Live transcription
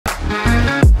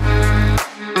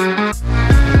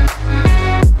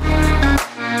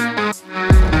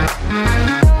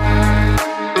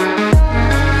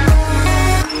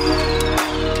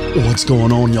What's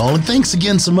going on, y'all? And thanks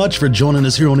again so much for joining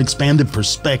us here on Expanded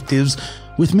Perspectives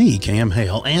with me, Cam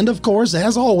Hale. And of course,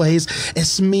 as always,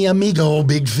 it's me amigo,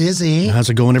 Big Fizzy. How's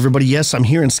it going, everybody? Yes, I'm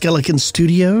here in Skeleton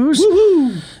Studios.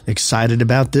 Woo-hoo. Excited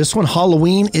about this one.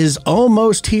 Halloween is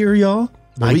almost here, y'all.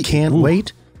 I can't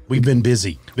wait. We've been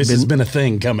busy. This has been a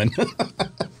thing coming.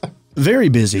 Very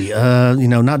busy,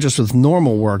 not just with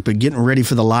normal work, but getting ready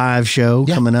for the live show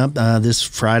coming up this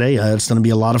Friday. It's going to be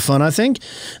a lot of fun, I think.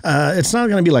 It's not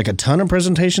going to be like a ton of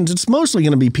presentations. It's mostly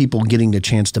going to be people getting the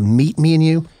chance to meet me and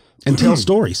you. And tell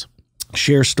stories.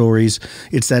 Share stories.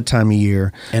 It's that time of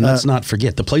year. And let's not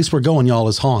forget, the place we're going, y'all,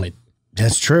 is haunted.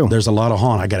 That's true. There's a lot of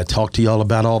haunt. I got to talk to y'all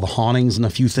about all the hauntings and a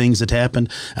few things that happened.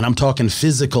 And I'm talking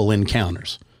physical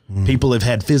encounters. People have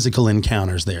had physical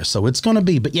encounters there. So it's going to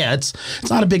be, but yeah, it's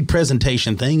not a big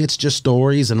presentation thing. It's just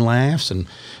stories and laughs and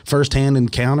firsthand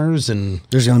encounters. And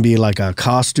there's going to be like a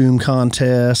costume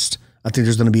contest. I think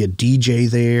there's going to be a DJ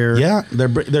there. Yeah,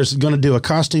 there's going to do a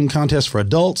costume contest for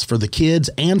adults, for the kids,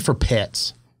 and for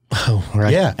pets. Oh,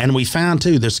 right. Yeah, and we found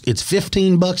too, it's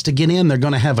 $15 to get in. They're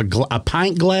going to have a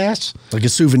pint glass. Like a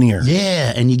souvenir.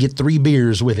 Yeah, and you get 3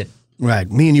 beers with it. Right.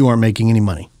 Me and you aren't making any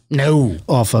money. No,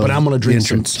 off of but I'm going to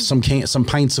drink some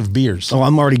pints of beers. Oh,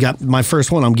 I'm already got my first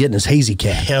one. I'm getting is Hazy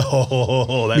Cat.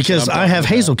 Oh, that's because I have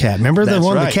Hazel Cat. Remember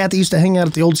the cat that used to hang out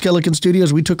at the old Skeleton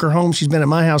Studios? We took her home. She's been at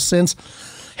my house since.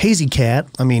 Hazy Cat.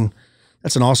 I mean,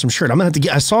 that's an awesome shirt. I'm gonna have to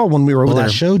get. I saw when we were over there. I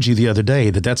showed you the other day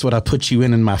that's what I put you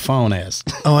in my phone as.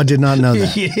 Oh, I did not know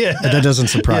that. Yeah, that doesn't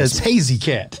surprise me. It's Hazy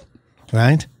Cat,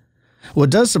 right?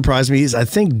 What does surprise me is I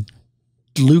think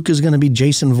Luke is going to be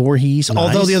Jason Voorhees. Nice.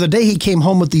 Although the other day he came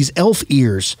home with these elf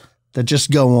ears that just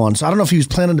go on. So I don't know if he was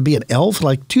planning to be an elf.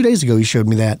 Like 2 days ago, he showed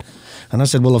me that. And I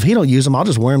said, well, if he don't use them, I'll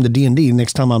just wear them to D&D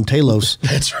next time I'm Talos.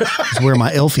 That's right. Just wear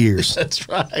my elf ears. That's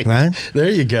right. Right? There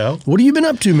you go. What have you been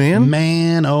up to, man?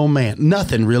 Man, oh, man.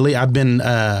 Nothing, really. I've been, did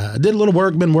a little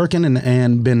work, been working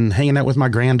and been hanging out with my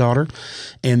granddaughter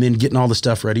and then getting all the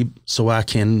stuff ready so I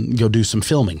can go do some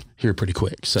filming here pretty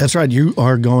quick. So that's right. You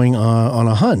are going on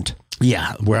a hunt.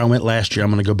 Yeah, where I went last year, I'm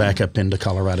going to go back up into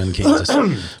Colorado and Kansas.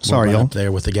 Sorry, y'all. Up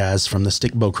there with the guys from the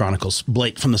Stickbow Chronicles.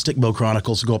 Blake from the Stickbow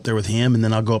Chronicles, go up there with him, and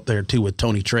then I'll go up there, too, with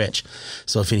Tony Tretch.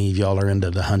 So if any of y'all are into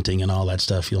the hunting and all that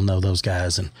stuff, you'll know those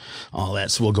guys and all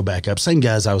that. So we'll go back up. Same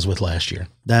guys I was with last year.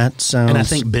 That sounds... And I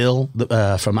think Bill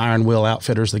from Iron Will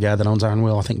Outfitters, the guy that owns Iron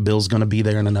Will, I think Bill's going to be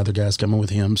there, and another guy's coming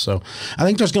with him. So I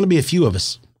think there's going to be a few of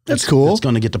us. That's cool. It's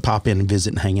going to get to pop in and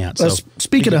visit and hang out. So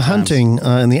speaking of hunting,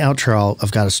 in the outro,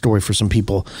 I've got a story for some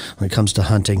people when it comes to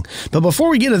hunting. But before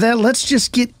we get to that, let's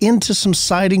just get into some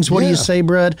sightings. What do you say,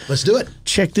 Brad? Let's do it.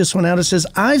 Check this one out. It says,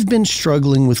 I've been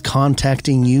struggling with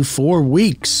contacting you for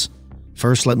weeks.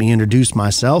 First, let me introduce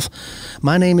myself.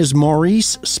 My name is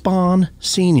Maurice Spahn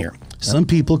Sr. Some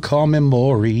people call me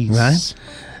Maurice. Right?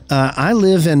 I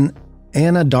live in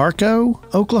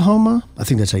Anadarko, Oklahoma. I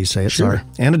think that's how you say it. Sure.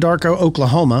 Sorry. Anadarko,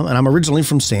 Oklahoma, and I'm originally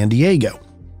from San Diego.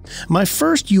 My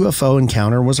first UFO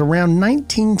encounter was around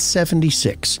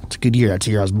 1976. It's a good year. That's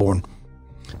the year I was born.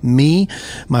 Me,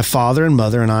 my father and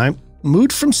mother and I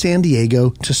moved from San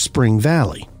Diego to Spring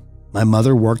Valley. My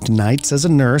mother worked nights as a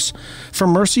nurse for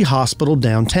Mercy Hospital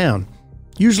downtown,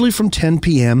 usually from 10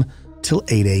 p.m. till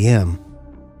 8 a.m.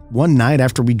 One night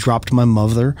after we dropped my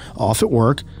mother off at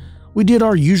work, we did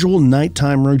our usual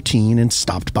nighttime routine and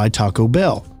stopped by Taco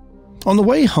Bell. On the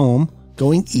way home,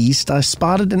 going east, I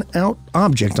spotted an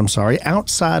object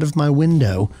outside of my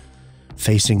window,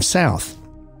 facing south.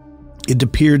 It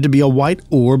appeared to be a white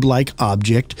orb-like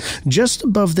object just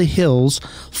above the hills,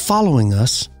 following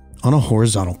us on a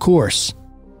horizontal course.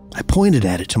 I pointed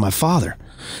at it to my father,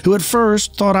 who at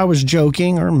first thought I was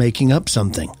joking or making up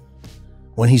something.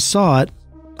 When he saw it,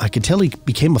 I could tell he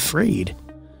became afraid.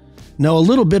 Now, a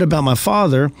little bit about my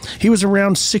father. He was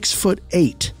around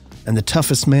 6'8" and the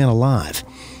toughest man alive.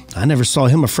 I never saw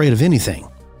him afraid of anything.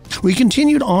 We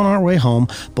continued on our way home,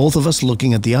 both of us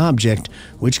looking at the object,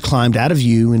 which climbed out of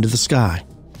view into the sky.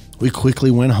 We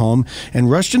quickly went home and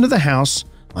rushed into the house,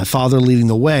 my father leading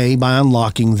the way by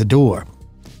unlocking the door.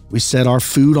 We set our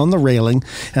food on the railing,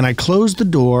 and I closed the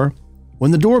door when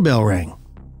the doorbell rang.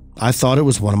 I thought it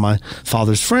was one of my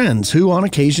father's friends, who on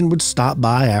occasion would stop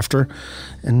by after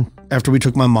we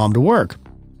took my mom to work.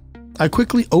 I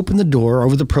quickly opened the door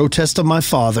over the protest of my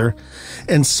father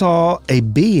and saw a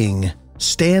being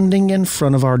standing in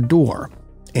front of our door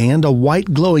and a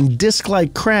white glowing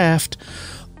disc-like craft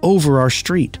over our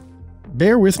street.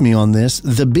 Bear with me on this.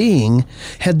 The being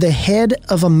had the head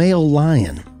of a male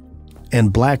lion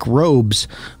and black robes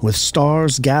with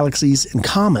stars, galaxies, and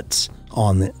comets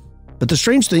on it. But the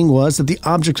strange thing was that the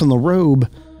objects on the robe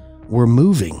were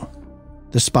moving.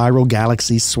 The spiral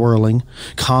galaxies swirling,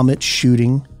 comets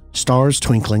shooting, stars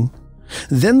twinkling.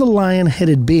 Then the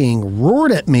lion-headed being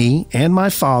roared at me and my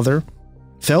father,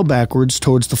 fell backwards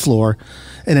towards the floor,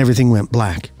 and everything went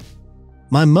black.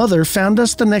 My mother found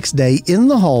us the next day in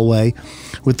the hallway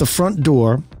with the front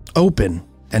door open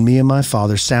and me and my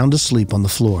father sound asleep on the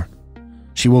floor.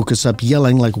 She woke us up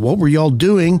yelling like, "What were y'all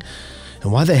doing?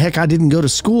 And why the heck I didn't go to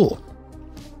school?"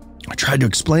 I tried to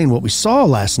explain what we saw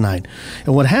last night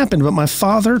and what happened, but my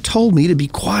father told me to be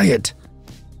quiet.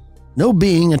 Now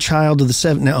being a child of the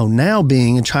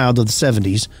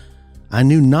 70s, I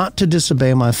knew not to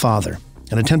disobey my father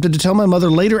and attempted to tell my mother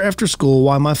later after school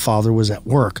why my father was at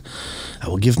work. I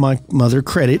will give my mother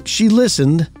credit. She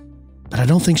listened, but I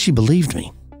don't think she believed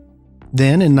me.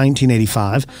 Then, in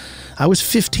 1985, I was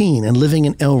 15 and living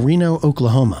in El Reno,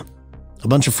 Oklahoma. A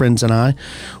bunch of friends and I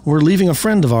were leaving a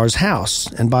friend of ours' house,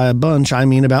 and by a bunch, I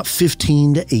mean about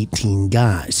 15 to 18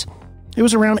 guys. It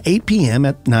was around 8 p.m.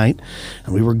 at night,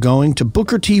 and we were going to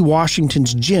Booker T.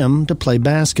 Washington's gym to play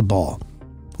basketball,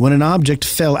 when an object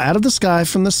fell out of the sky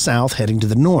from the south heading to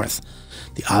the north.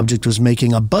 The object was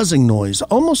making a buzzing noise,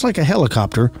 almost like a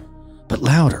helicopter, but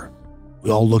louder. We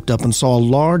all looked up and saw a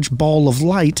large ball of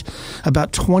light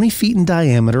about 20 feet in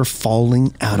diameter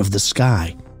falling out of the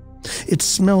sky. It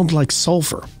smelled like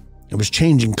sulfur. It was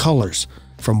changing colors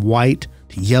from white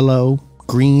to yellow,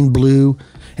 green, blue,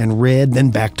 and red, then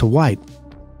back to white.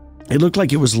 It looked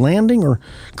like it was landing or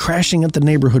crashing at the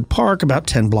neighborhood park about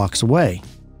 10 blocks away.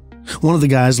 One of the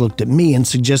guys looked at me and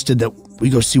suggested that we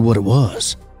go see what it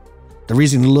was. The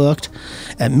reason he looked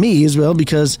at me is, well,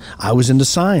 because I was into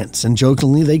science, and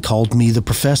jokingly they called me the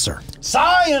professor.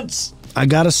 Science! I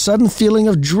got a sudden feeling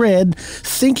of dread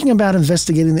thinking about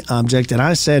investigating the object, and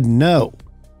I said no.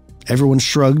 Everyone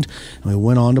shrugged, and we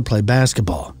went on to play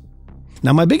basketball.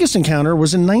 Now, my biggest encounter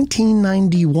was in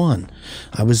 1991.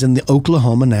 I was in the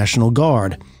Oklahoma National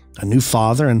Guard. A new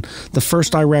father, and the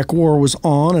first Iraq War was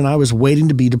on, and I was waiting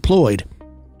to be deployed.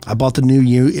 I brought the new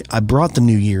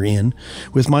year in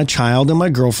with my child and my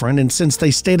girlfriend, and since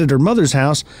they stayed at her mother's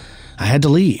house, I had to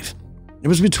leave. It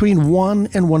was between 1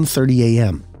 and 1:30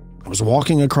 a.m. I was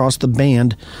walking across the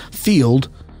band field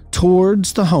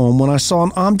towards the home when I saw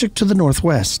an object to the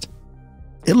northwest.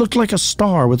 It looked like a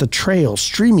star with a trail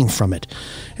streaming from it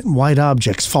and white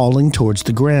objects falling towards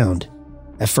the ground.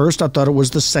 At first, I thought it was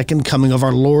the second coming of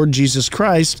our Lord Jesus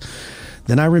Christ.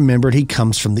 Then I remembered he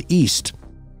comes from the east.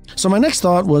 So my next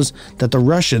thought was that the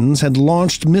Russians had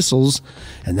launched missiles,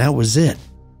 and that was it.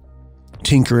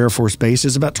 Tinker Air Force Base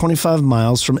is about 25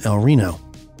 miles from El Reno.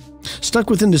 Stuck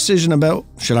with indecision about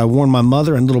should I warn my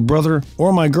mother and little brother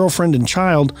or my girlfriend and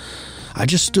child, I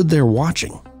just stood there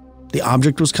watching. The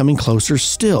object was coming closer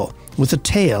still, with a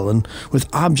tail and with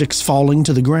objects falling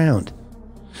to the ground.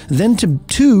 Then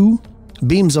two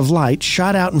beams of light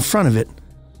shot out in front of it,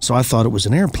 so I thought it was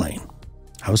an airplane.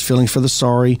 I was feeling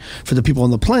sorry for the people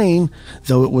on the plane,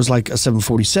 though it was like a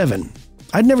 747.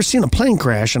 I'd never seen a plane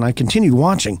crash, and I continued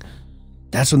watching.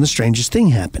 That's when the strangest thing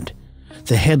happened.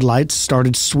 The headlights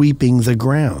started sweeping the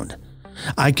ground.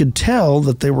 I could tell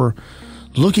that they were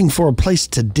looking for a place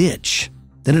to ditch.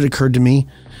 Then it occurred to me,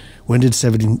 when did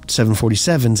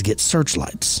 747s get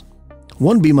searchlights?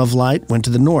 One beam of light went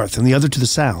to the north and the other to the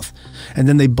south, and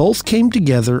then they both came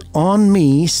together on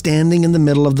me standing in the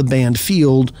middle of the band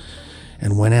field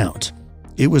and went out.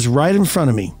 It was right in front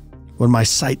of me when my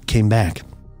sight came back.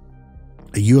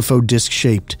 A UFO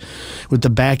disc-shaped with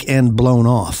the back end blown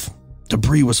off.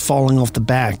 Debris was falling off the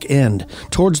back end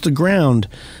towards the ground,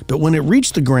 but when it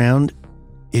reached the ground,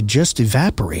 it just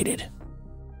evaporated.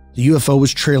 The UFO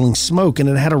was trailing smoke, and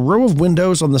it had a row of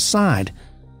windows on the side.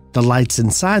 The lights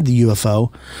inside the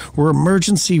UFO were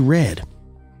emergency red,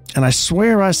 and I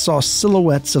swear I saw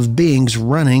silhouettes of beings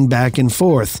running back and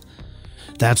forth.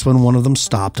 That's when one of them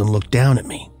stopped and looked down at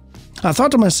me. I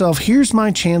thought to myself, here's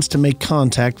my chance to make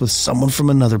contact with someone from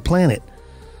another planet.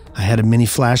 I had a mini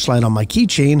flashlight on my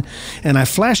keychain, and I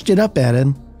flashed it up at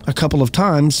him a couple of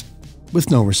times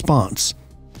with no response.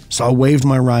 So I waved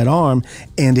my right arm,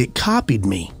 and it copied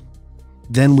me.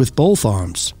 Then with both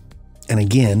arms, and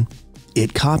again,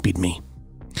 it copied me.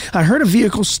 I heard a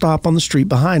vehicle stop on the street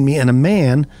behind me, and a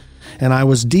man, and I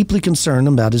was deeply concerned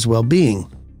about his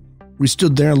well-being. We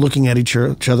stood there looking at each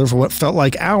other for what felt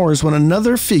like hours when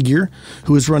another figure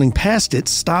who was running past it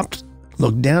stopped,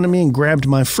 looked down at me, and grabbed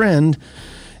my friend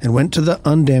and went to the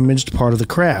undamaged part of the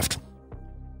craft.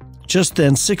 Just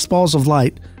then, 6 balls of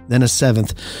light, then a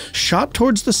 7th, shot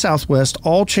towards the southwest,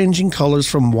 all changing colors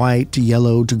from white to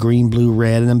yellow to green, blue,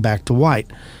 red, and then back to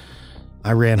white.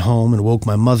 I ran home and woke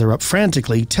my mother up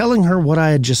frantically, telling her what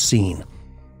I had just seen.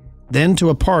 Then to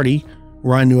a party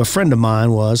where I knew a friend of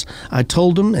mine was. I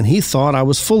told him, and he thought I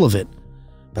was full of it.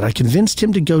 But I convinced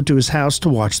him to go to his house to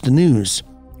watch the news.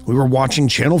 We were watching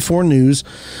Channel 4 News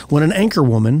when an anchor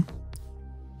woman,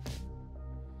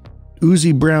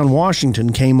 Uzi Brown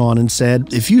Washington, came on and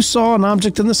said, "If you saw an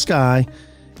object in the sky,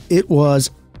 it was,"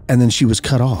 and then she was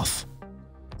cut off.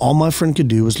 All my friend could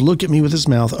do was look at me with his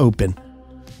mouth open.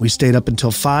 We stayed up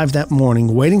until 5 that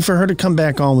morning, waiting for her to come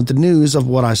back on with the news of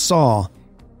what I saw.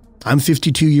 I'm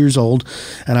 52 years old,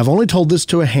 and I've only told this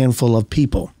to a handful of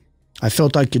people I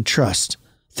felt I could trust.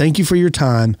 Thank you for your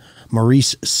time,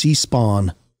 Maurice C.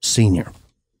 Spawn, Sr.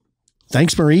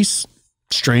 Thanks, Maurice.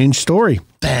 Strange story.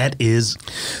 That is...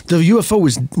 The UFO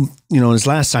was, in his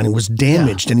last sighting was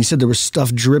damaged, and he said there was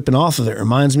stuff dripping off of it.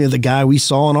 Reminds me of the guy we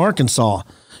saw in Arkansas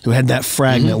who had that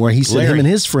fragment where he said him and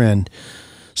his friend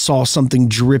saw something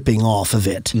dripping off of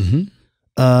it.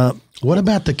 What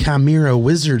about the Chimera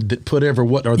wizard that put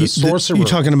the sorcerer? You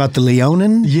talking about the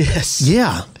Leonin? Yes.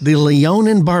 Yeah, the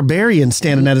Leonin barbarian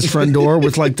standing at his front door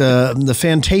with like the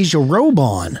Fantasia robe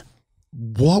on.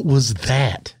 What was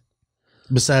that?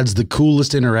 Besides the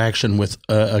coolest interaction with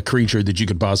a creature that you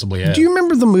could possibly have. Do you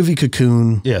remember the movie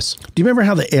Cocoon? Yes. Do you remember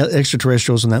how the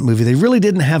extraterrestrials in that movie, they really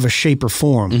didn't have a shape or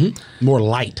form? More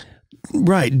light.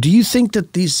 Right. Do you think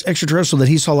that these extraterrestrials that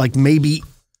he saw, like maybe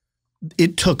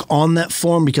it took on that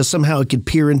form because somehow it could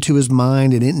peer into his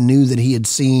mind and it knew that he had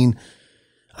seen,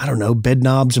 I don't know, bed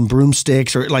knobs and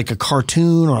broomsticks, or like a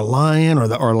cartoon or a lion,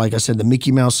 or like I said, the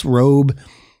Mickey Mouse robe?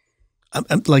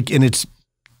 And it's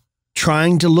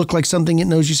trying to look like something it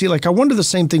knows you see. Like, I wonder the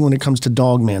same thing when it comes to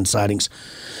Dogman sightings.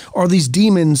 Are these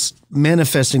demons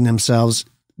manifesting themselves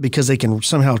because they can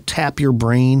somehow tap your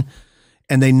brain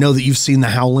and they know that you've seen the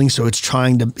howling, so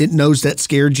it knows that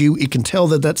scared you. It can tell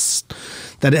that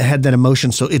it had that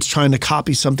emotion, so it's trying to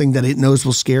copy something that it knows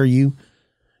will scare you.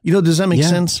 Does that make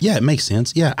sense? Yeah, it makes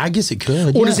sense. Yeah, I guess it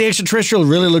could. Or does the extraterrestrial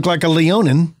really look like a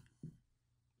Leonin?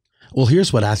 Well,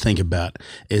 here's what I think about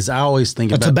is I always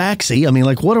think about... A tabaxi? I mean,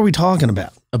 like, what are we talking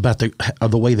about? About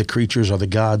the way the creatures or the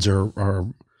gods are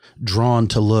drawn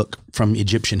to look from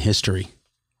Egyptian history.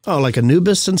 Oh, like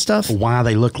Anubis and stuff? Why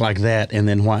they look like that, and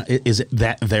then why is it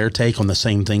that their take on the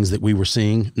same things that we were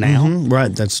seeing now?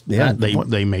 Right. That's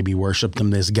They maybe worshiped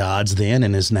them as gods then,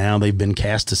 and as now they've been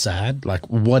cast aside. Like,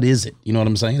 what is it? You know what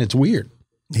I'm saying? It's weird.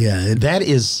 Yeah.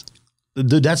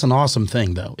 Dude, that's an awesome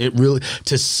thing, though. It really,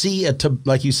 to see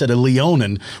like you said, a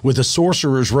Leonin with a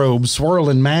sorcerer's robe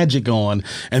swirling magic on,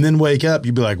 and then wake up,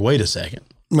 you'd be like, wait a second.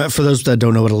 For those that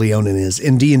don't know what a Leonin is,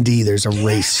 in D&D, there's a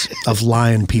race of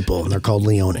lion people, and they're called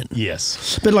Leonin.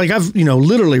 Yes. But like I've,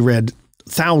 literally read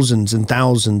thousands and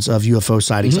thousands of UFO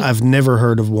sightings. I've never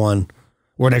heard of one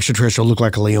where an extraterrestrial looked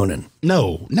like a Leonin.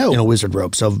 No. In a wizard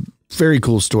robe. So very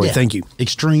cool story. Yeah, thank you.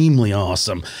 Extremely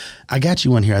awesome. I got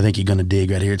you one here I think you're going to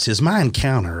dig right here. It says, my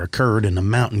encounter occurred in a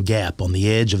mountain gap on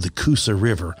the edge of the Coosa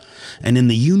River and in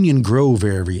the Union Grove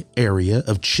area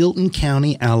of Chilton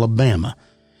County, Alabama.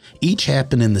 Each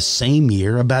happened in the same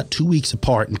year, about 2 weeks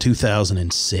apart in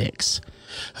 2006.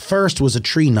 First was a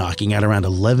tree knocking at around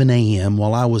 11 a.m.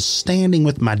 while I was standing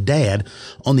with my dad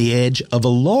on the edge of a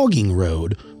logging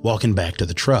road walking back to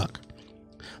the truck.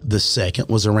 The second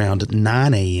was around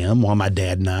 9 a.m. while my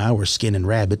dad and I were skinning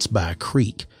rabbits by a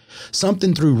creek.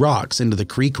 Something threw rocks into the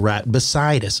creek right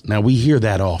beside us. Now, we hear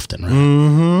that often, right?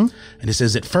 Mm-hmm. And it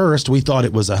says, at first, we thought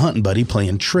it was a hunting buddy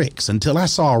playing tricks until I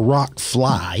saw a rock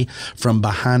fly from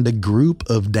behind a group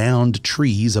of downed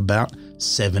trees about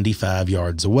 75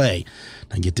 yards away.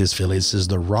 Now, get this, Philly. It says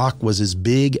the rock was as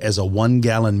big as a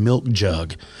 1-gallon milk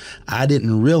jug. I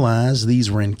didn't realize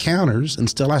these were encounters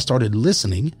until I started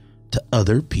listening to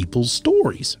other people's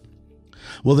stories.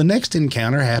 Well, the next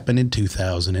encounter happened in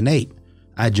 2008.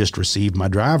 I just received my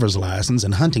driver's license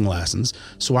and hunting license,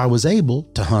 so I was able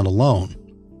to hunt alone.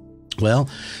 Well,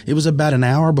 it was about an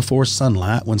hour before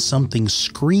sunlight when something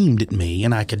screamed at me,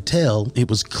 and I could tell it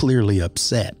was clearly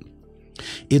upset.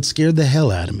 It scared the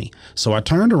hell out of me, so I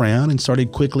turned around and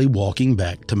started quickly walking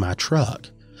back to my truck.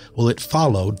 Well, it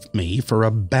followed me for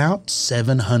about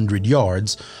 700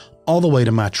 yards all the way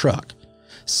to my truck.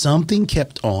 Something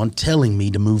kept on telling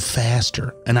me to move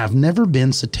faster, and I've never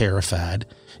been so terrified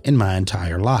in my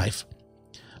entire life.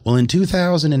 Well, in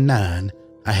 2009,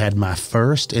 I had my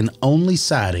first and only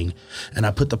sighting, and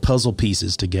I put the puzzle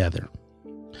pieces together.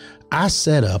 I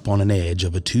set up on an edge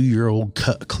of a 2-year-old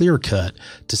clear cut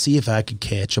to see if I could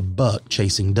catch a buck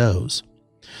chasing does.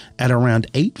 At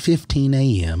around 8:15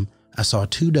 a.m., I saw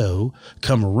 2 doe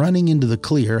come running into the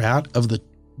clear out of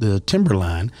the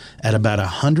timberline at about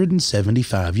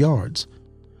 175 yards.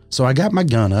 So I got my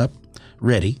gun up,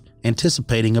 ready,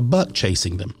 anticipating a buck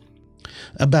chasing them.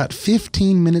 About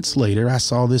 15 minutes later, I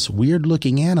saw this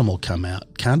weird-looking animal come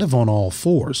out, kind of on all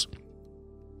fours.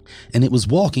 And it was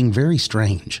walking very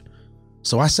strange.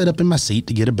 So I sat up in my seat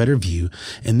to get a better view,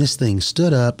 and this thing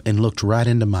stood up and looked right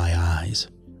into my eyes.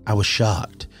 I was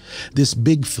shocked. This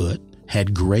Bigfoot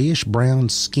had grayish-brown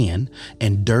skin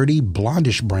and dirty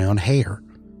blondish-brown hair.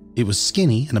 It was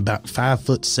skinny and about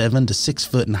 5'7" to 6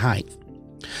 foot in height.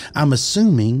 I'm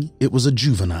assuming it was a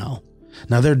juvenile.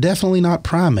 Now, they're definitely not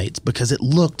primates because it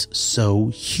looked so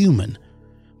human.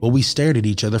 Well, we stared at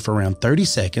each other for around 30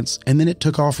 seconds, and then it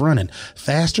took off running,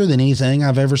 faster than anything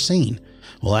I've ever seen.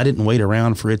 Well, I didn't wait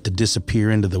around for it to disappear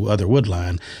into the other wood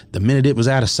line. The minute it was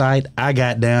out of sight, I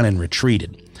got down and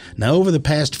retreated. Now, over the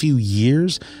past few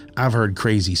years, I've heard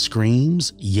crazy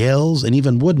screams, yells, and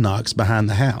even wood knocks behind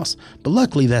the house. But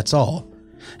luckily, that's all.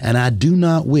 And I do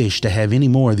not wish to have any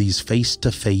more of these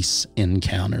face-to-face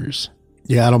encounters.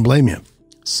 Yeah, I don't blame you.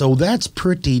 So that's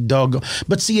pretty doggone.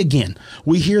 But see, again,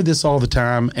 we hear this all the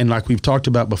time, and like we've talked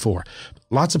about before,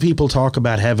 lots of people talk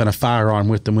about having a firearm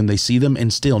with them when they see them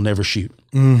and still never shoot.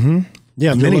 Mm-hmm.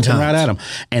 Yeah, You're many times. right at them.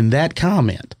 And that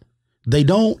comment,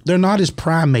 they're not as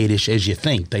primate-ish as you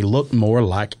think. They look more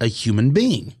like a human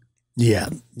being. Yeah,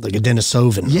 like a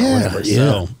Denisovan or whatever.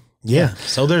 Yeah. Yeah.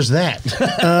 So there's that.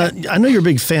 I know you're a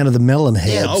big fan of the melon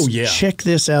heads. Yeah, oh, yeah. Check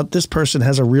this out. This person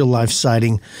has a real life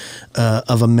sighting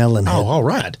of a melon head. Oh, all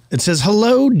right. It says,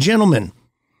 "Hello, gentlemen.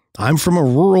 I'm from a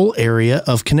rural area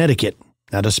of Connecticut.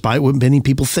 Now, despite what many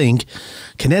people think,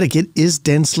 Connecticut is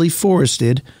densely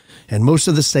forested, and most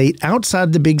of the state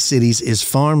outside the big cities is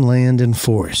farmland and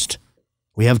forest.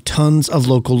 We have tons of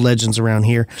local legends around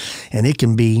here, and it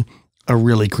can be a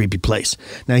really creepy place."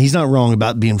 Now, he's not wrong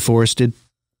about being forested.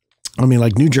 I mean,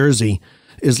 like New Jersey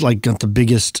is like got the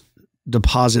biggest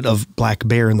deposit of black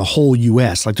bear in the whole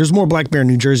U.S. Like there's more black bear in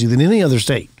New Jersey than any other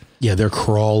state. Yeah, they're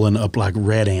crawling up like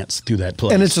red ants through that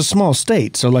place. And it's a small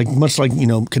state. So like much like,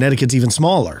 Connecticut's even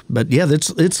smaller. But yeah,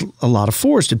 it's a lot of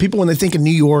forested. People, when they think of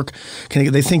New York,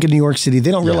 they think of New York City.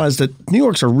 They don't realize that New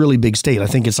York's a really big state. I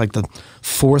think it's like the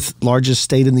 4th largest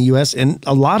state in the U.S. And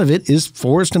a lot of it is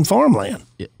forest and farmland.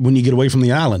 When you get away from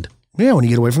the island. Yeah, when you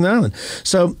get away from the island.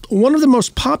 So one of the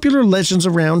most popular legends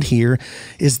around here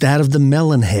is that of the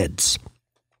Melonheads,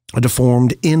 a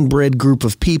deformed, inbred group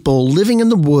of people living in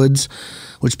the woods,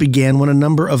 which began when a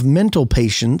number of mental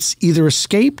patients either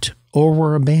escaped or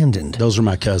were abandoned. Those are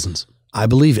my cousins. I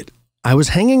believe it. I was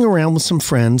hanging around with some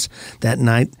friends that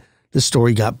night the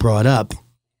story got brought up,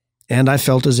 and I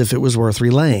felt as if it was worth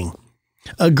relaying.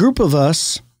 A group of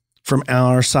us from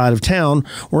our side of town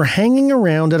were hanging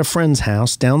around at a friend's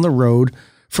house down the road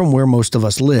from where most of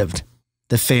us lived.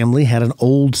 The family had an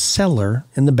old cellar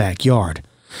in the backyard.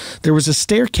 There was a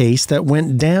staircase that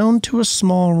went down to a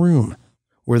small room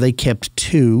where they kept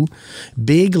 2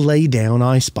 big lay-down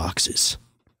ice boxes.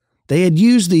 They had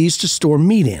used these to store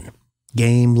meat in,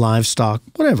 game, livestock,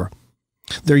 whatever.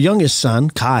 Their youngest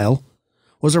son, Kyle,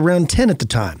 was around 10 at the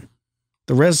time.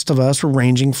 The rest of us were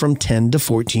ranging from 10 to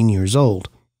 14 years old.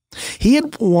 He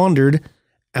had wandered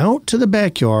out to the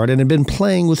backyard and had been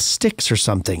playing with sticks or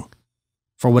something.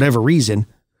 For whatever reason,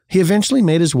 he eventually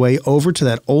made his way over to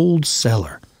that old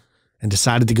cellar and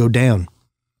decided to go down.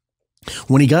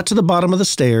 When he got to the bottom of the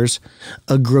stairs,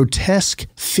 a grotesque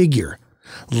figure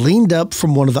leaned up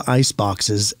from one of the ice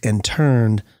boxes and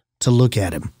turned to look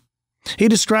at him. He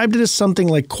described it as something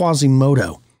like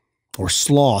Quasimodo or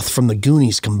Sloth from the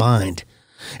Goonies combined,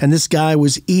 and this guy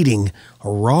was eating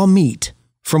raw meat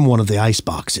from one of the ice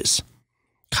boxes.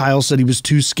 Kyle said he was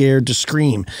too scared to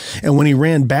scream, and when he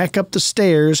ran back up the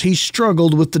stairs, he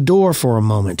struggled with the door for a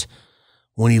moment.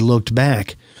 When he looked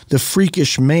back, the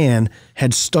freakish man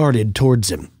had started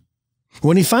towards him.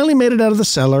 When he finally made it out of the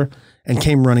cellar and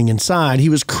came running inside, he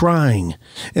was crying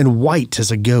and white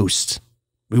as a ghost.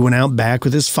 We went out back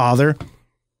with his father,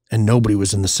 and nobody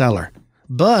was in the cellar.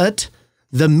 But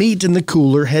the meat in the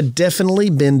cooler had definitely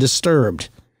been disturbed.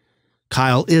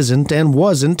 Kyle isn't and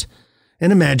wasn't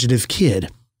an imaginative kid,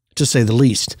 to say the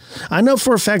least. I know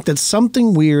for a fact that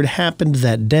something weird happened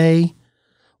that day.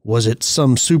 Was it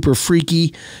some super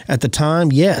freaky at the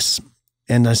time? Yes.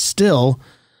 And I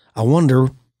wonder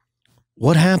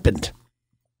what happened.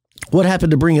 What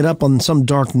happened to bring it up on some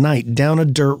dark night down a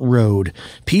dirt road?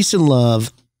 Peace and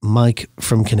love, Mike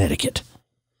from Connecticut.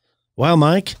 Well,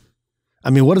 Mike,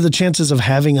 what are the chances of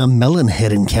having a melon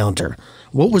head encounter?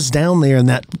 What was down there in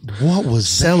that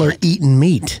cellar eating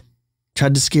meat?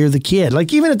 Tried to scare the kid.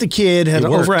 Like even if the kid had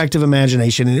an overactive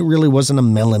imagination and it really wasn't a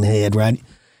melon head, right?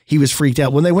 He was freaked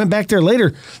out. When they went back there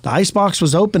later, the icebox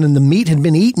was open and the meat had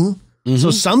been eaten. Mm-hmm.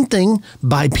 So something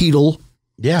bipedal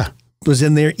was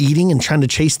in there eating and trying to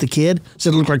chase the kid. So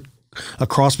it looked like a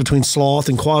cross between sloth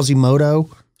and Quasimodo.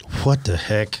 What the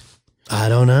heck? I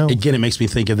don't know. Again, it makes me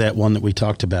think of that one that we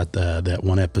talked about, that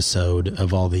one episode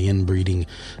of all the inbreeding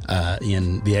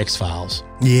in the X-Files.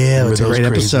 Yeah, it's a great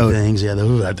episode. Things. Yeah,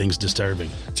 that thing's disturbing.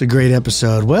 It's a great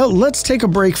episode. Well, let's take a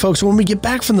break, folks. When we get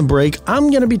back from the break, I'm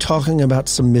going to be talking about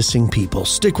some missing people.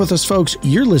 Stick with us, folks.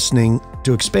 You're listening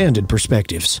to Expanded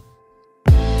Perspectives.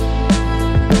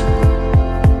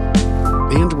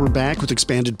 And we're back with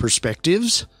Expanded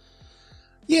Perspectives.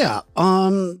 Yeah,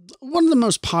 one of the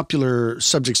most popular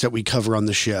subjects that we cover on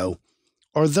the show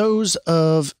are those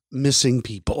of missing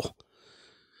people.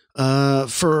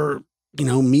 For,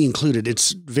 me included,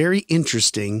 it's very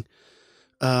interesting,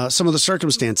 some of the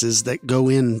circumstances that go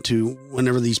into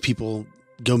whenever these people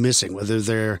go missing, whether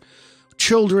they're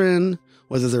children,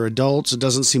 whether they're adults, it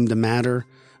doesn't seem to matter.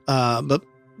 But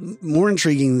more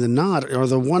intriguing than not are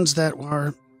the ones that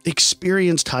are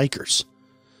experienced hikers.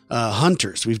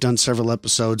 Hunters. We've done several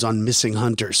episodes on missing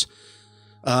hunters.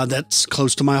 That's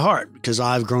close to my heart because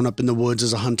I've grown up in the woods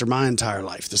as a hunter my entire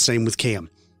life. The same with Cam.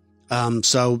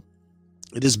 So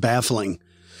it is baffling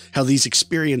how these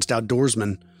experienced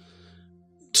outdoorsmen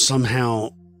somehow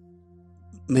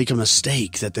make a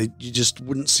mistake that you just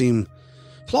wouldn't seem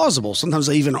plausible. Sometimes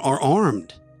they even are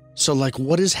armed. So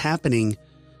what is happening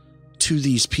to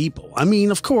these people? I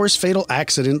mean, of course, fatal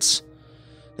accidents,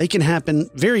 they can happen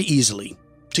very easily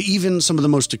to even some of the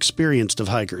most experienced of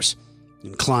hikers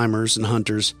and climbers and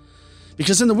hunters,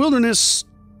 because in the wilderness,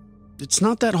 it's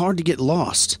not that hard to get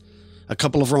lost. A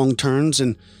couple of wrong turns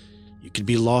and you could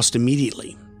be lost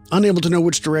immediately, unable to know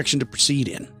which direction to proceed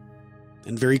in.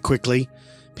 And very quickly,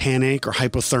 panic or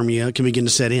hypothermia can begin to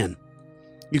set in.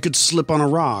 You could slip on a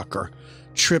rock or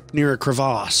trip near a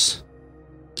crevasse.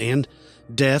 And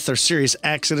death or serious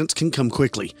accidents can come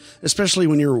quickly, especially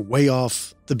when you're way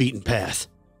off the beaten path.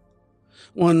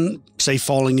 One, say,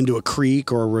 falling into a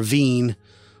creek or a ravine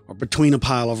or between a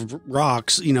pile of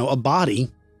rocks, a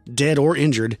body, dead or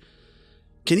injured,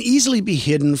 can easily be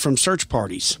hidden from search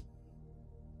parties.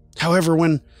 However,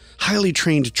 when highly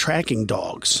trained tracking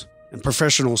dogs and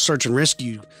professional search and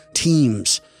rescue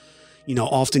teams,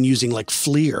 often using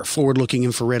FLIR, forward-looking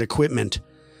infrared equipment,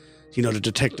 to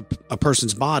detect a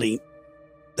person's body,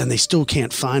 then they still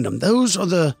can't find them. Those are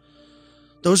the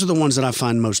ones that I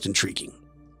find most intriguing.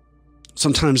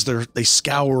 Sometimes they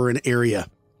scour an area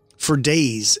for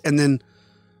days and then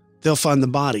they'll find the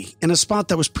body in a spot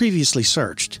that was previously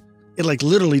searched. It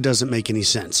literally doesn't make any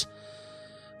sense.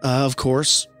 Of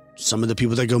course, some of the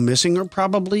people that go missing are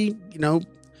probably,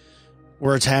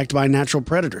 were attacked by natural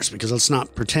predators, because let's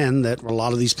not pretend that a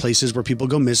lot of these places where people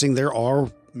go missing, there are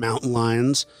mountain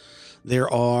lions,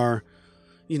 there are,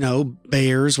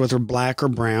 bears, whether black or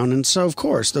brown. And so, of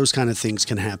course, those kind of things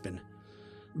can happen.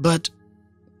 But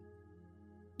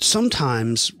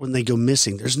sometimes when they go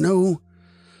missing, there's no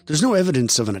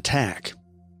evidence of an attack.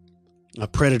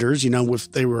 Predators,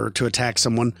 if they were to attack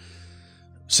someone,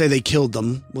 say they killed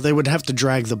them, well, they would have to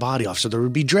drag the body off. So there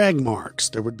would be drag marks,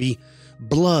 there would be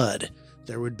blood,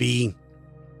 there would be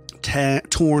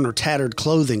torn or tattered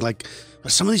clothing.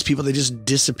 Some of these people, they just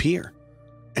disappear.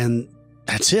 And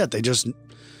that's it. They just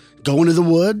go into the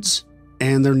woods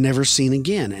and they're never seen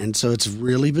again. And so it's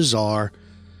really bizarre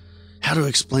how to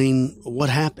explain what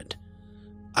happened.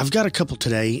 I've got a couple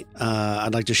today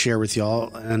I'd like to share with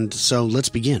y'all, and so let's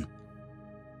begin.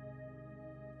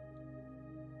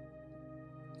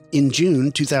 In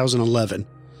June 2011,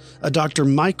 a Dr.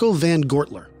 Michael Van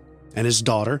Gortler and his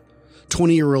daughter,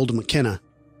 20-year-old McKenna,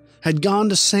 had gone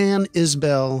to San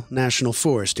Isabel National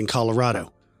Forest in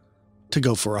Colorado to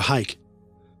go for a hike.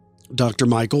 Dr.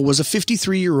 Michael was a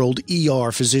 53-year-old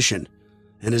ER physician,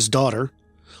 and his daughter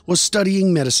was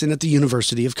studying medicine at the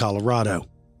University of Colorado.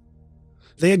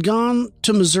 They had gone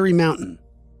to Missouri Mountain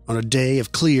on a day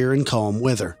of clear and calm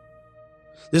weather.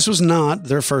 This was not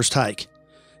their first hike.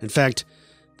 In fact,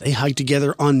 they hiked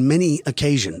together on many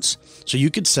occasions, so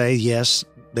you could say, yes,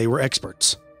 they were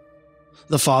experts.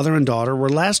 The father and daughter were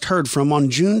last heard from on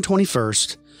June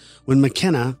 21st, when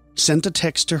McKenna sent a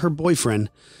text to her boyfriend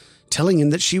telling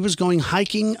him that she was going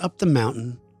hiking up the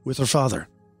mountain with her father.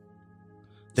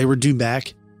 They were due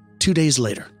back 2 days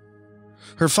later.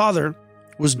 Her father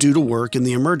was due to work in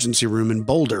the emergency room in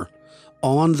Boulder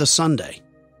on the Sunday.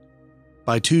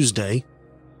 By Tuesday,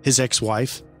 his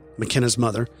ex-wife, McKenna's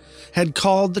mother, had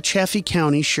called the Chaffee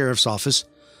County Sheriff's Office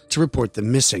to report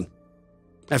them missing.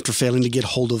 After failing to get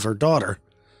hold of her daughter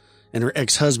and her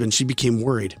ex-husband, she became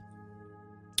worried.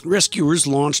 Rescuers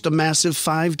launched a massive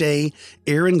 5-day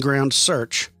air and ground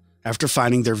search after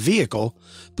finding their vehicle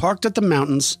parked at the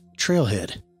mountain's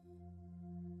trailhead.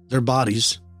 Their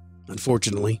bodies,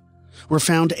 unfortunately, were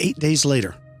found 8 days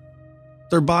later,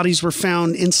 Their bodies were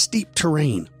found in steep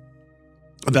terrain,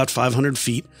 about 500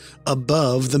 feet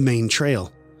above the main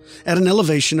trail, at an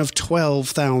elevation of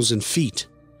 12,000 feet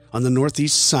on the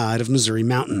northeast side of Missouri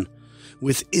Mountain,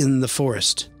 within the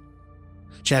forest.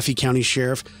 Chaffee County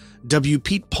Sheriff W.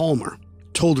 Pete Palmer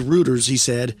told Reuters, he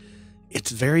said,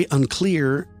 "It's very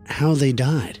unclear how they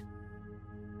died."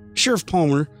 Sheriff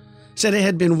Palmer said it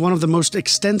had been one of the most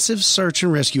extensive search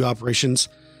and rescue operations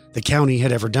the county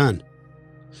had ever done.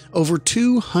 Over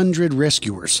 200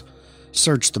 rescuers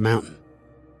searched the mountain.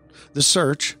 The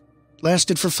search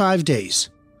lasted for 5 days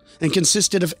and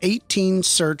consisted of 18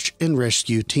 search and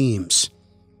rescue teams,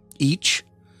 each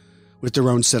with their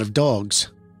own set of dogs,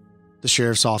 the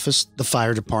sheriff's office, the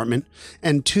fire department,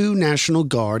 and 2 National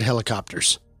Guard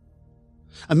helicopters.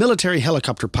 A military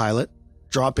helicopter pilot,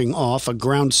 dropping off a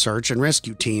ground search and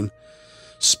rescue team,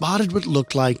 spotted what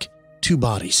looked like 2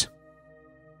 bodies.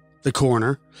 The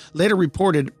coroner later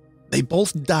reported they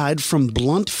both died from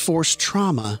blunt force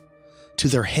trauma to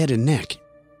their head and neck.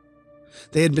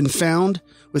 They had been found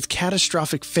with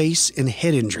catastrophic face and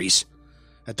head injuries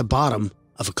at the bottom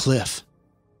of a cliff.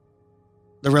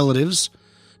 The relatives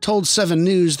told 7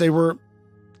 News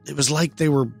it was like they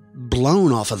were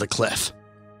blown off of the cliff.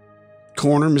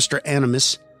 Coroner Mr.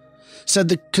 Animus said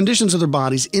the conditions of their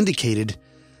bodies indicated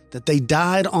that they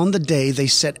died on the day they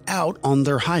set out on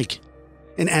their hike,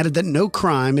 and added that no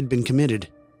crime had been committed.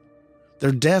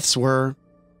 Their deaths were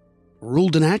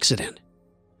ruled an accident.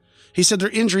 He said their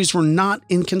injuries were not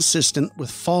inconsistent with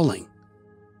falling.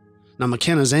 Now,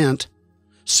 McKenna's aunt,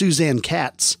 Suzanne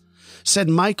Katz, said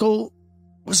Michael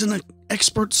was an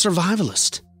expert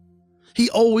survivalist. He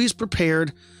always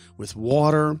prepared with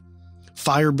water,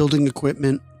 fire-building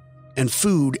equipment, and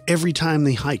food every time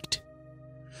they hiked,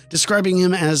 describing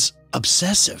him as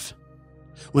obsessive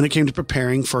when it came to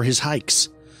preparing for his hikes.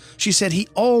 She said he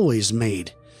always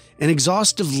made an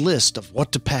exhaustive list of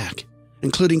what to pack,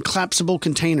 including collapsible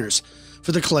containers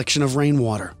for the collection of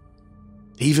rainwater.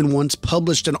 He even once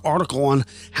published an article on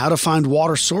how to find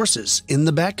water sources in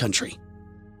the backcountry.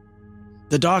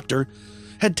 The doctor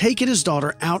had taken his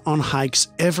daughter out on hikes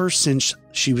ever since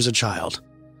she was a child.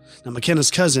 Now,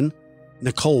 McKenna's cousin,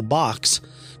 Nicole Box,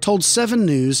 told 7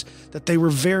 News that they were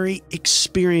very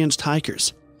experienced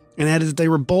hikers and added that they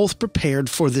were both prepared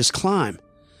for this climb.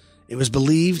 It was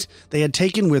believed they had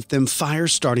taken with them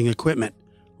fire-starting equipment,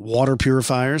 water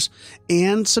purifiers,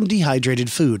 and some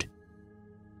dehydrated food.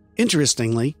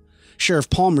 Interestingly, Sheriff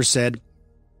Palmer said,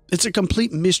 "It's a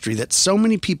complete mystery that so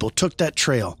many people took that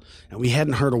trail and we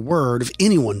hadn't heard a word of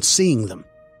anyone seeing them.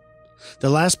 The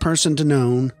last person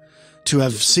to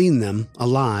have seen them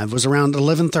alive was around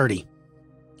 11:30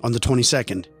 on the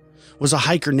 22nd, was a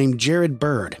hiker named Jared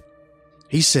Bird.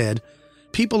 He said,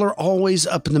 people are always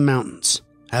up in the mountains,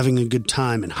 having a good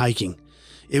time and hiking.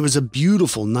 It was a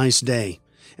beautiful, nice day,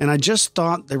 and I just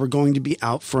thought they were going to be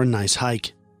out for a nice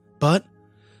hike. But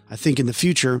I think in the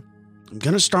future, I'm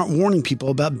going to start warning people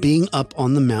about being up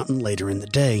on the mountain later in the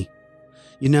day.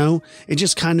 You know, it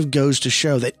just kind of goes to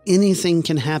show that anything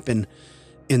can happen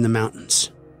in the mountains."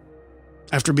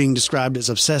 After being described as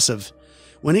obsessive,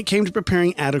 when it came to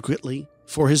preparing adequately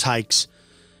for his hikes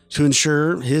to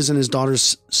ensure his and his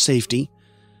daughter's safety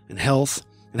and health,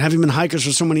 and having been hikers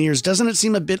for so many years, doesn't it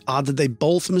seem a bit odd that they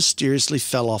both mysteriously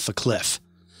fell off a cliff?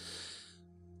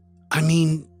 I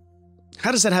mean,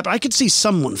 how does that happen? I could see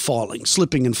someone falling,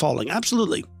 slipping and falling,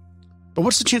 absolutely. But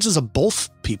what's the chances of both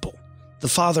people, the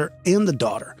father and the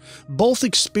daughter, both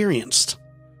experienced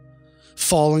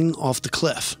falling off the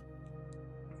cliff?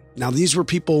 Now, these were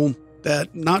people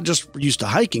that not just were used to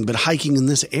hiking, but hiking in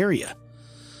this area.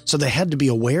 So they had to be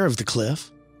aware of the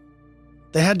cliff.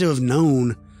 They had to have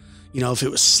known, if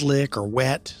it was slick or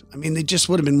wet. I mean, they just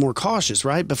would have been more cautious,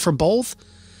 right? But for both,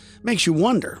 it makes you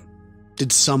wonder,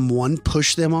 did someone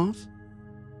push them off?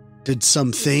 Did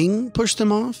something push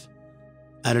them off?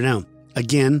 I don't know.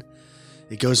 Again,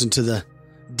 it goes into the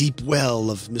deep well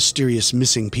of mysterious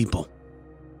missing people.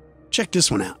 Check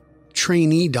this one out.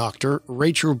 Trainee doctor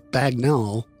Rachel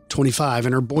Bagnall, 25,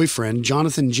 and her boyfriend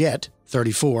Jonathan Jett,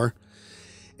 34,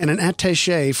 and an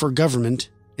attaché for government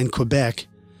in Quebec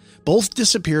both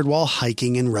disappeared while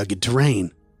hiking in rugged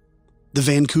terrain. The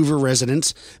Vancouver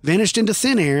residents vanished into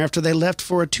thin air after they left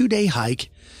for a 2-day hike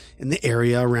in the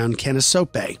area around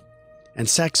Canasope and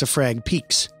Saxifrag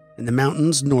Peaks in the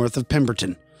mountains north of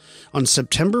Pemberton on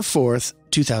September 4th,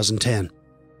 2010.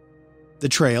 The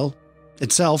trail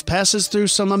itself passes through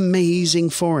some amazing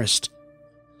forest.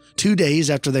 2 days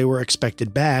after they were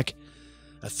expected back,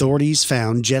 authorities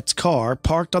found Jett's car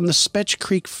parked on the Spetch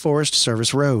Creek Forest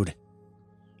Service Road.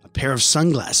 A pair of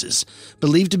sunglasses,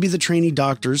 believed to be the trainee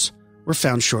doctor's, were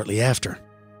found shortly after.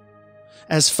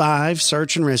 As 5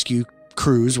 search and rescue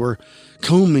crews were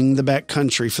combing the back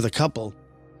country for the couple,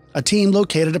 a team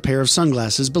located a pair of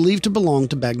sunglasses believed to belong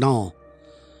to Bagnall,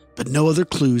 but no other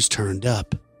clues turned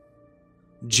up.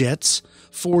 Jet's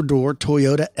 4-door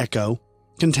Toyota Echo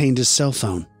contained his cell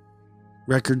phone.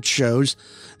 Record shows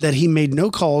that he made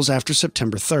no calls after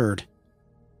September 3rd.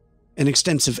 An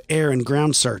extensive air and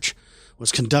ground search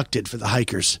was conducted for the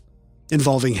hikers,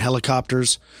 involving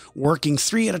helicopters working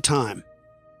 3 at a time.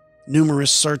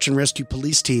 Numerous search and rescue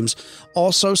police teams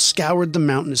also scoured the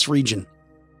mountainous region,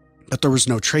 but there was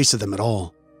no trace of them at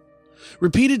all.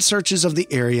 Repeated searches of the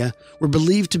area were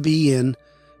believed to be in,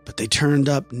 but they turned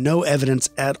up no evidence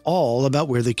at all about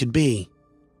where they could be.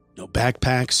 No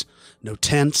backpacks, no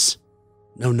tents,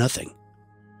 no nothing.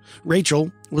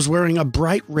 Rachel was wearing a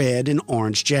bright red and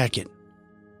orange jacket.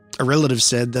 A relative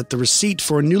said that the receipt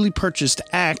for a newly purchased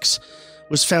axe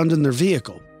was found in their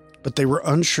vehicle, but they were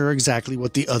unsure exactly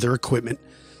what the other equipment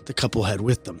the couple had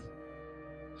with them.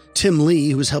 Tim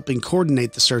Lee, who was helping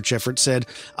coordinate the search effort, said,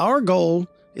 "Our goal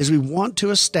is we want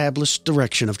to establish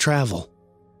direction of travel."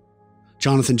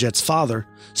 Jonathan Jett's father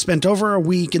spent over a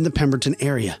week in the Pemberton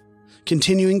area,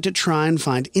 continuing to try and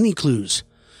find any clues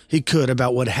he could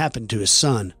about what happened to his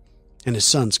son and his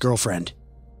son's girlfriend.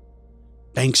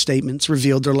 Bank statements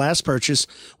revealed their last purchase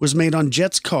was made on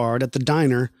Jett's card at the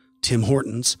diner, Tim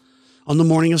Hortons, on the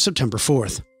morning of September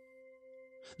 4th.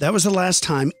 That was the last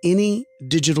time any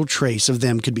digital trace of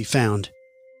them could be found.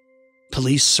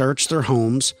 Police searched their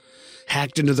homes,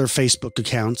 hacked into their Facebook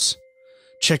accounts,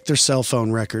 checked their cell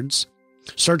phone records,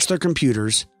 searched their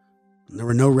computers, and there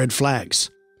were no red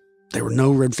flags. There were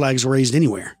no red flags raised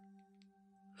anywhere.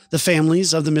 The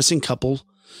families of the missing couple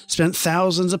spent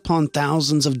thousands upon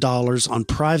thousands of dollars on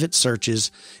private searches,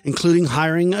 including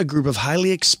hiring a group of highly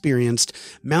experienced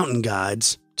mountain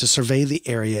guides to survey the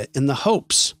area in the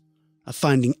hopes of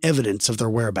finding evidence of their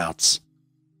whereabouts.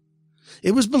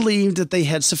 It was believed that they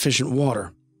had sufficient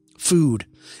water, food,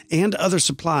 and other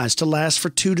supplies to last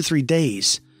for 2 to 3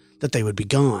 days, that they would be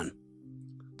gone.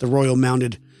 The Royal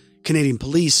Mounted Canadian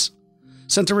Police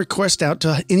sent a request out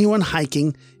to anyone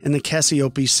hiking in the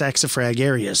Cassiope-Saxifrag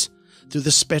areas through the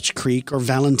Spetch Creek or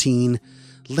Valentine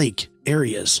Lake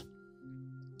areas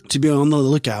to be on the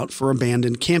lookout for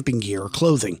abandoned camping gear or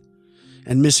clothing,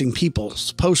 and missing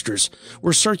people's posters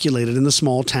were circulated in the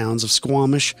small towns of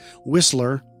Squamish,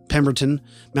 Whistler, Pemberton,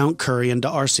 Mount Currie, and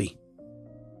D'Arcy.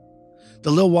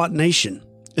 The Lilwat Nation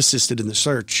assisted in the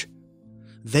search.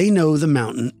 "They know the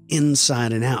mountain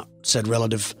inside and out," said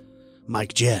relative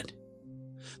Mike Jett.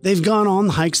 "They've gone on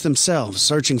hikes themselves,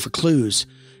 searching for clues,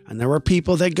 and there are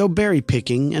people that go berry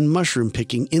picking and mushroom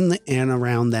picking in and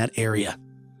around that area.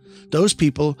 Those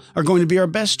people are going to be our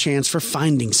best chance for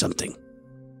finding something."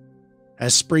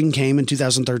 As spring came in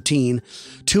 2013,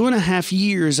 2.5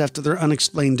 years after their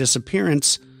unexplained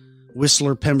disappearance,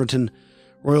 Whistler Pemberton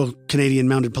Royal Canadian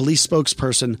Mounted Police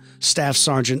spokesperson, Staff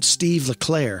Sergeant Steve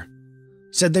Leclerc,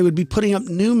 said they would be putting up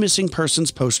new missing persons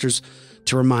posters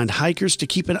to remind hikers to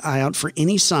keep an eye out for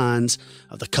any signs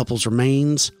of the couple's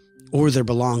remains or their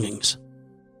belongings.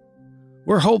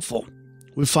 "We're hopeful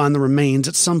we'll find the remains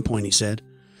at some point," he said.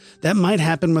 "That might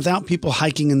happen without people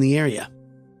hiking in the area."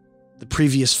 The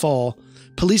previous fall,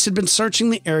 police had been searching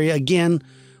the area again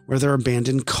where their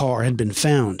abandoned car had been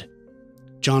found.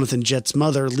 Jonathan Jett's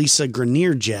mother, Lisa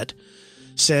Grenier Jett,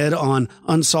 said on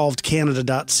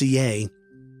unsolvedcanada.ca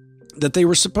that they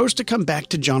were supposed to come back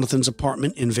to Jonathan's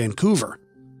apartment in Vancouver.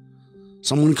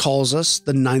 Someone calls us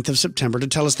the 9th of September to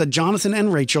tell us that Jonathan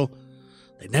and Rachel,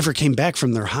 they never came back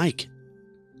from their hike.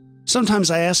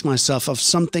 Sometimes I ask myself if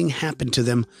something happened to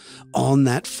them on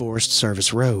that Forest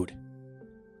Service road.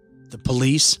 The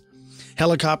police,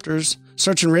 helicopters,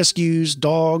 search and rescues,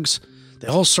 dogs, they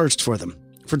all searched for them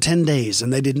for 10 days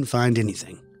and they didn't find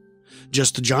anything.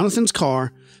 Just the Jonathan's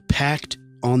car packed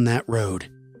on that road.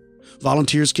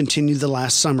 Volunteers continued the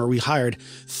last summer. We hired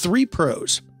 3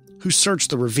 pros who searched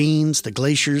the ravines, the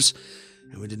glaciers,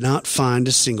 and we did not find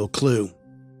a single clue.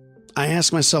 I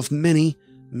asked myself many,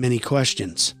 many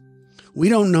questions. "We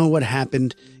don't know what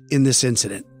happened in this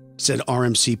incident," said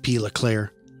RMCP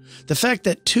Leclerc. "The fact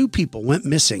that 2 people went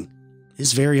missing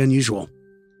is very unusual."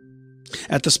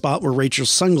 At the spot where Rachel's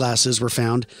sunglasses were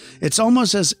found, it's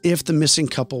almost as if the missing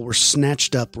couple were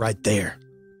snatched up right there.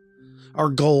 Our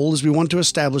goal is we want to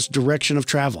establish direction of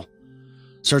travel.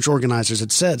 Search organizers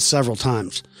had said several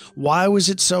times, why was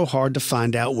it so hard to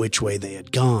find out which way they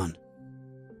had gone?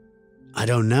 I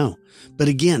don't know. But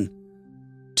again,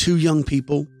 2 young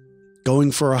people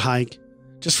going for a hike,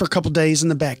 just for a couple days in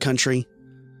the backcountry.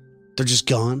 They're just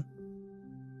gone.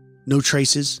 No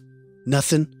traces,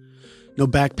 nothing. No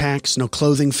backpacks, no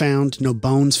clothing found, no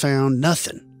bones found,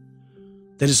 nothing.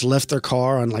 They just left their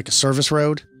car on like a service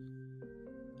road.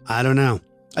 I don't know.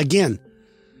 Again,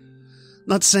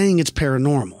 not saying it's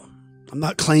paranormal. I'm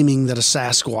not claiming that a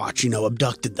Sasquatch,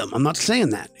 abducted them. I'm not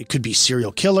saying that. It could be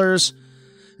serial killers.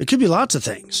 It could be lots of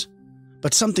things.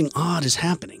 But something odd is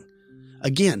happening.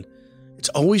 Again, it's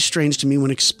always strange to me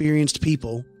when experienced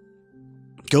people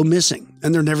go missing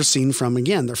and they're never seen from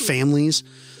again. Their families,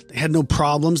 they had no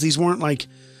problems. These weren't like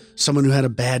someone who had a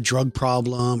bad drug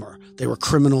problem or they were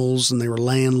criminals and they were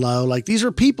laying low. Like these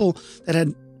are people that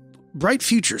had bright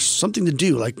futures, something to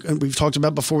do. Like we've talked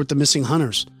about before with the missing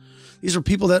hunters. These are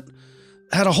people that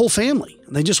had a whole family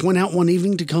and they just went out one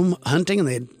evening to come hunting and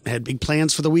they had big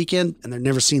plans for the weekend and they're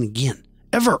never seen again,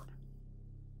 ever.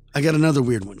 I got another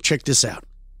weird one. Check this out.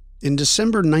 In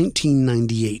December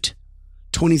 1998,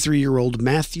 23-year-old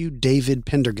Matthew David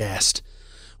Pendergast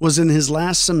was in his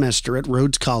last semester at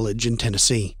Rhodes College in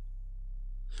Tennessee.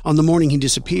 On the morning he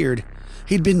disappeared,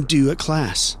 he'd been due at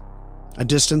class, a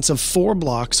distance of 4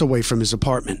 blocks away from his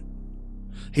apartment.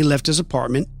 He left his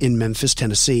apartment in Memphis,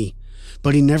 Tennessee,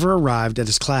 but he never arrived at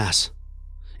his class,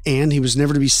 and he was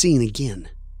never to be seen again.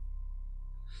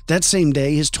 That same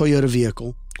day, his Toyota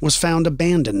vehicle was found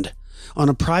abandoned on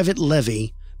a private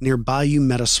levee near Bayou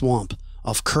Meta Swamp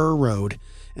off Kerr Road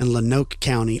in Lonoke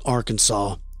County,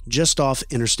 Arkansas, just off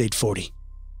Interstate 40.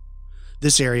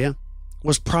 This area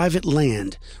was private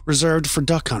land reserved for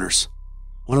duck hunters.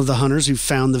 One of the hunters who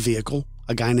found the vehicle,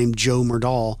 a guy named Joe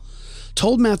Murdahl,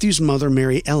 told Matthew's mother,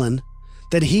 Mary Ellen,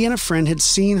 that he and a friend had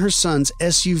seen her son's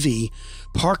SUV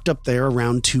parked up there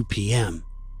around 2 p.m.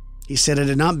 He said it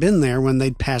had not been there when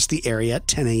they'd passed the area at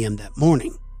 10 a.m. that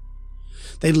morning.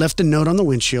 They'd left a note on the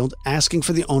windshield asking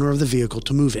for the owner of the vehicle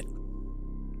to move it.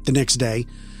 The next day,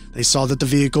 they saw that the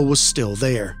vehicle was still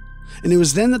there, and it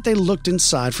was then that they looked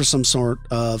inside for some sort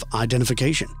of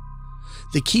identification.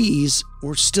 The keys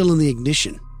were still in the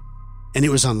ignition, and it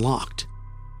was unlocked.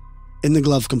 In the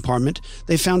glove compartment,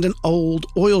 they found an old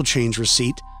oil change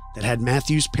receipt that had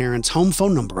Matthew's parents' home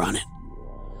phone number on it.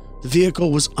 The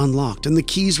vehicle was unlocked, and the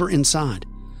keys were inside.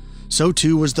 So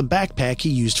too was the backpack he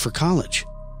used for college.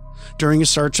 During a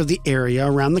search of the area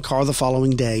around the car the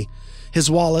following day,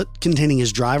 his wallet containing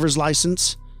his driver's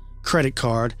license, credit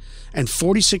card, and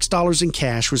 $46 in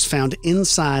cash was found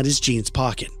inside his jeans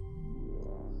pocket.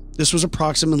 This was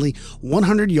approximately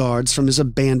 100 yards from his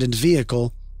abandoned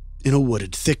vehicle in a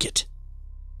wooded thicket.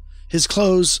 His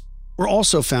clothes were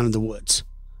also found in the woods,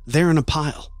 there in a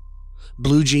pile.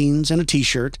 Blue jeans and a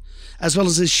t-shirt, as well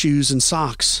as his shoes and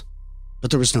socks, but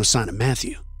there was no sign of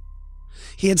Matthew.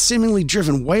 He had seemingly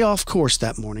driven way off course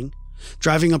that morning,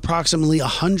 driving approximately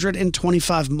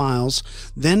 125 miles,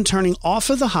 then turning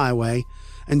off of the highway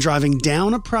and driving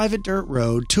down a private dirt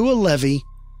road to a levee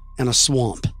and a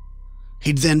swamp.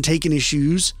 He'd then taken his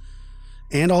shoes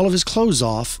and all of his clothes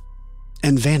off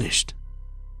and vanished,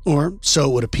 or so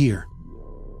it would appear.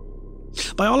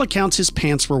 By all accounts, his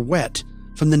pants were wet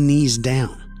from the knees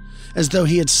down, as though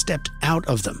he had stepped out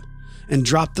of them and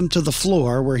dropped them to the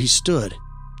floor where he stood,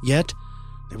 yet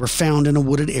they were found in a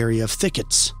wooded area of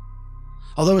thickets.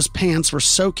 Although his pants were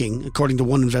soaking, according to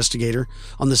one investigator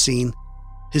on the scene,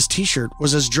 his t-shirt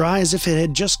was as dry as if it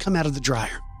had just come out of the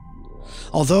dryer.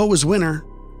 Although it was winter,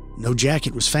 no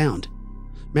jacket was found.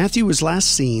 Matthew was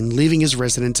last seen leaving his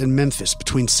residence in Memphis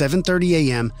between 7:30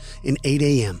 a.m. and 8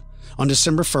 a.m. on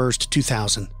December 1st,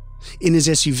 2000, in his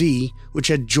SUV, which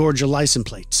had Georgia license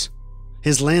plates.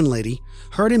 His landlady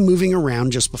heard him moving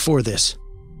around just before this.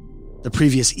 The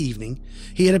previous evening,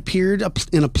 he had appeared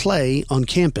in a play on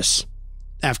campus.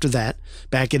 After that,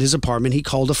 back at his apartment, he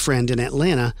called a friend in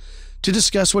Atlanta to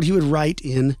discuss what he would write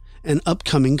in an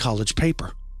upcoming college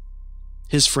paper.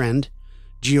 His friend,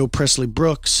 Geo Presley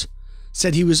Brooks,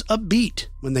 said he was upbeat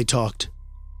when they talked.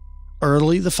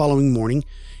 Early the following morning,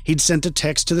 he'd sent a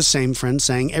text to the same friend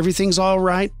saying, "Everything's all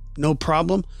right, no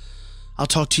problem. I'll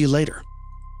talk to you later."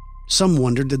 Some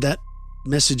wondered, did that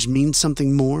message mean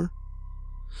something more?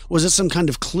 Was it some kind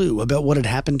of clue about what had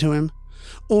happened to him?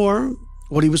 Or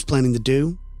what he was planning to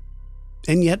do?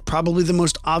 And yet, probably the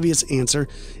most obvious answer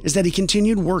is that he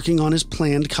continued working on his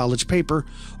planned college paper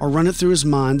or run it through his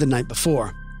mind the night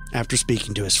before, after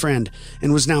speaking to his friend,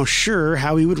 and was now sure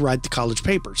how he would write the college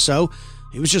paper, so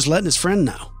he was just letting his friend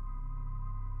know.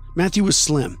 Matthew was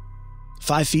slim,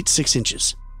 5 feet 6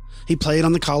 inches. He played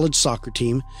on the college soccer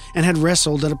team and had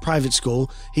wrestled at a private school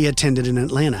he attended in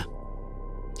Atlanta.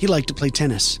 He liked to play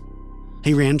tennis.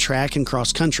 He ran track and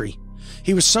cross country.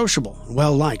 He was sociable and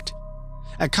well-liked.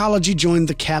 At college, he joined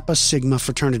the Kappa Sigma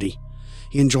fraternity.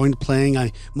 He enjoyed playing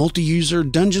a multi-user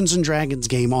Dungeons & Dragons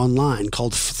game online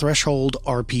called Threshold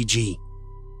RPG.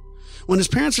 When his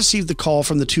parents received the call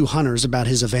from the two hunters about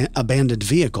his abandoned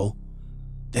vehicle,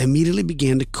 they immediately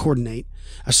began to coordinate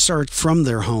a search from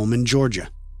their home in Georgia.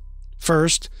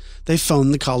 First, they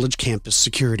phoned the college campus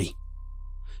security.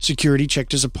 Security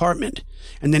checked his apartment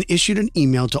and then issued an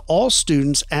email to all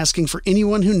students asking for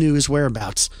anyone who knew his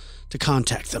whereabouts to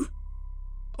contact them.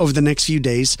 Over the next few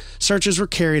days, searches were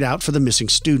carried out for the missing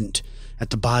student at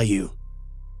the bayou.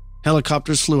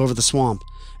 Helicopters flew over the swamp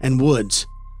and woods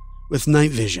with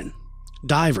night vision.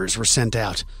 Divers were sent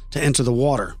out to enter the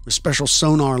water with special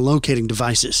sonar locating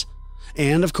devices.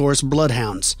 And, of course,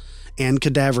 bloodhounds and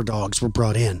cadaver dogs were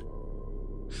brought in.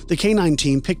 The canine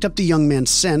team picked up the young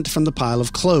man's scent from the pile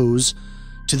of clothes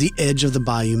to the edge of the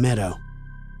bayou meadow.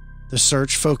 The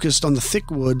search focused on the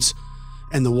thick woods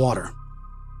and the water.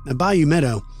 Now, Bayou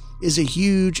Meadow is a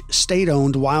huge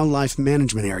state-owned wildlife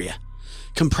management area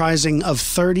comprising of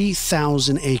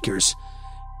 30,000 acres.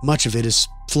 Much of it is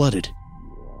flooded.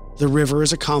 The river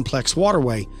is a complex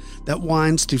waterway that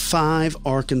winds through 5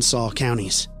 Arkansas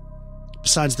counties.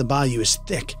 Besides, the bayou is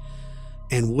thick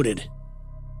and wooded.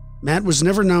 Matt was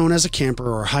never known as a camper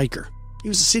or a hiker. He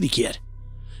was a city kid.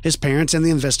 His parents and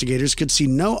the investigators could see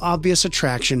no obvious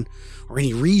attraction or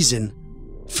any reason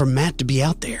for Matt to be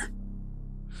out there.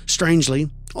 Strangely,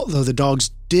 although the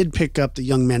dogs did pick up the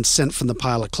young man's scent from the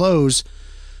pile of clothes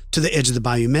to the edge of the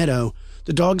bayou meadow,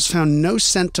 the dogs found no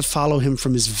scent to follow him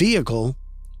from his vehicle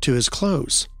to his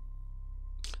clothes.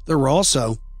 There were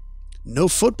also no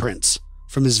footprints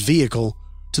from his vehicle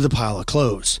to the pile of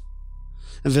clothes.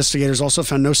 Investigators also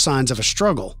found no signs of a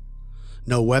struggle,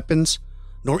 no weapons,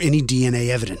 nor any DNA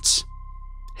evidence.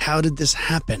 How did this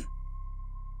happen?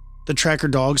 The tracker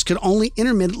dogs could only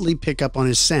intermittently pick up on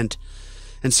his scent,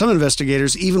 and some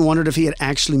investigators even wondered if he had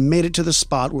actually made it to the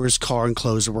spot where his car and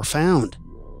clothes were found.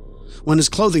 When his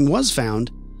clothing was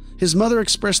found, his mother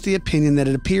expressed the opinion that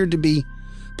it appeared to be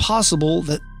possible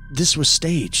that this was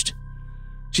staged.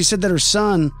 She said that her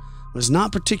son was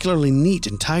not particularly neat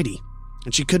and tidy,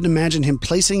 and she couldn't imagine him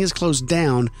placing his clothes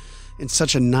down in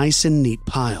such a nice and neat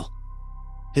pile.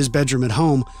 His bedroom at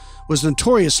home was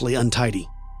notoriously untidy.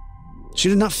 She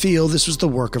did not feel this was the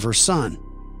work of her son.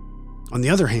 On the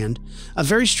other hand, a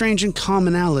very strange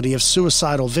commonality of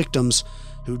suicidal victims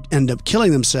who end up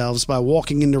killing themselves by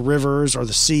walking into rivers or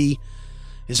the sea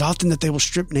is often that they will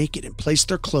strip naked and place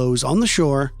their clothes on the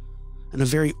shore in a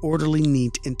very orderly,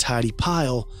 neat, and tidy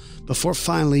pile before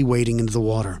finally wading into the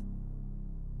water.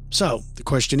 So, the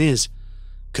question is,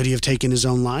 could he have taken his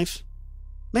own life?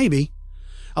 Maybe.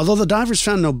 Although the divers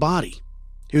found no body,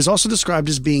 he was also described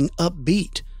as being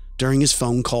upbeat during his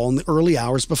phone call in the early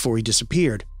hours before he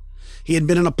disappeared. He had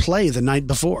been in a play the night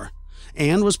before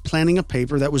and was planning a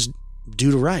paper that was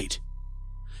due to write.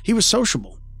 He was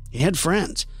sociable, he had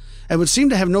friends, and would seem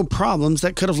to have no problems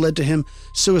that could have led to him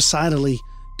suicidally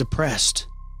depressed.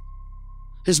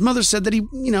 His mother said that he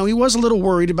was a little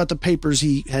worried about the papers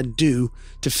he had due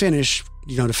to finish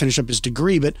up his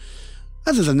degree, but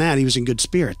other than that, he was in good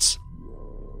spirits.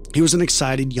 He was an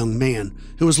excited young man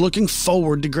who was looking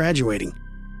forward to graduating.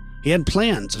 He had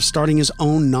plans of starting his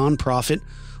own nonprofit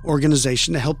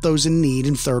organization to help those in need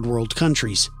in third world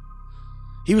countries.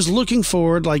 He was looking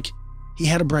forward like he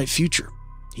had a bright future.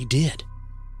 He did.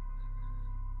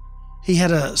 He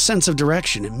had a sense of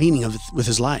direction and meaning with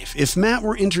his life. If Matt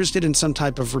were interested in some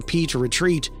type of repeat or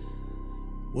retreat,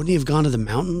 wouldn't he have gone to the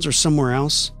mountains or somewhere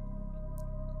else?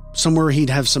 Somewhere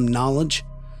he'd have some knowledge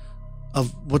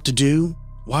of what to do?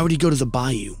 Why would he go to the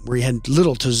bayou where he had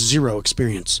little to zero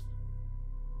experience?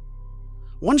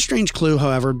 One strange clue,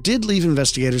 however, did leave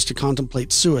investigators to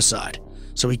contemplate suicide,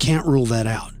 so we can't rule that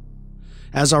out.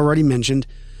 As already mentioned,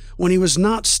 when he was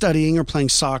not studying or playing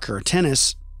soccer or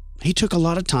tennis, he took a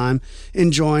lot of time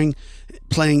enjoying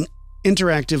playing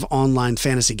interactive online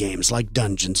fantasy games like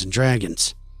Dungeons &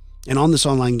 Dragons. And on this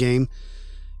online game,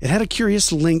 it had a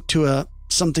curious link to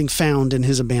something found in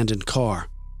his abandoned car.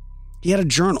 He had a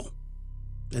journal,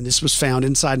 and this was found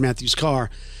inside Matthew's car,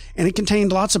 and it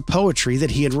contained lots of poetry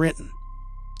that he had written.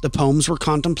 The poems were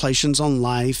contemplations on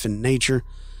life and nature,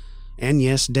 and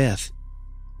yes, death,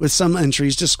 with some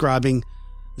entries describing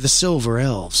the silver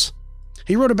elves.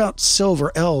 He wrote about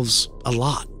silver elves a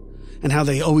lot, and how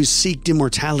they always seeked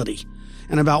immortality,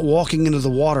 and about walking into the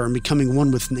water and becoming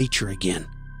one with nature again.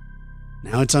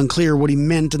 Now, it's unclear what he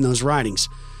meant in those writings,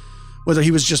 whether he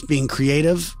was just being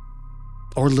creative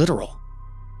or literal.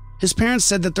 His parents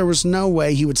said that there was no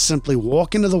way he would simply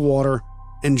walk into the water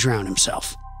and drown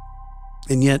himself.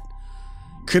 And yet,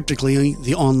 cryptically,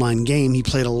 the online game he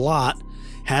played a lot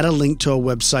had a link to a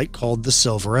website called the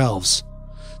Silver Elves.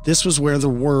 This was where the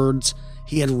words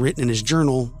he had written in his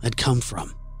journal had come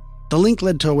from. The link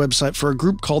led to a website for a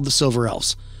group called the Silver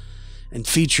Elves, and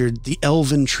featured the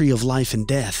elven tree of life and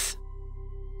death.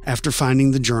 After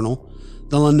finding the journal,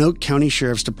 the Lonoke County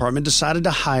Sheriff's Department decided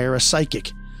to hire a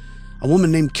psychic, a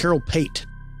woman named Carol Pate,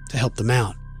 to help them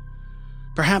out.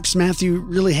 Perhaps Matthew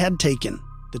really had taken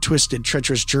the twisted,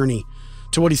 treacherous journey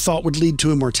to what he thought would lead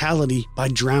to immortality by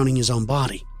drowning his own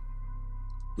body.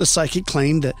 The psychic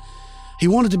claimed that he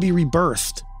wanted to be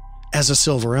rebirthed as a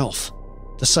silver elf.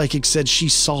 The psychic said she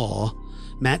saw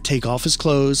Matt take off his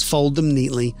clothes, fold them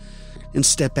neatly, and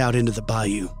step out into the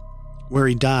bayou, where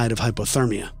he died of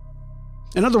hypothermia.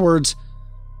 In other words,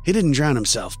 he didn't drown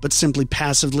himself, but simply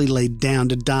passively laid down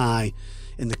to die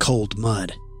in the cold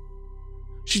mud.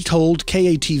 She told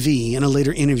KATV in a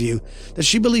later interview that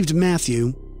she believed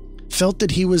Matthew felt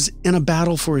that he was in a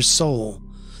battle for his soul,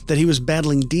 that he was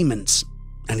battling demons,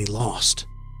 and he lost.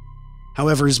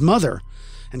 However, his mother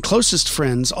and closest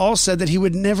friends all said that he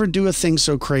would never do a thing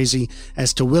so crazy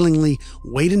as to willingly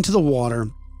wade into the water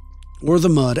or the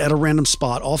mud at a random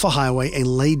spot off a highway and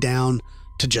lay down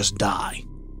to just die.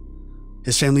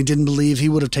 His family didn't believe he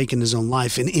would have taken his own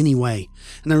life in any way,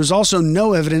 and there was also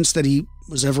no evidence that he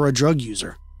was ever a drug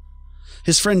user.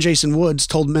 His friend Jason Woods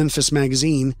told Memphis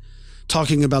Magazine,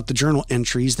 talking about the journal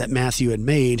entries that Matthew had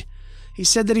made, he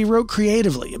said that he wrote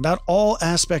creatively about all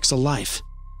aspects of life.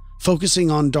 Focusing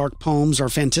on dark poems or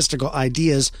fantastical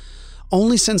ideas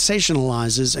only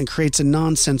sensationalizes and creates a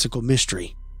nonsensical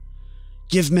mystery.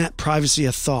 Give Matt privacy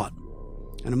a thought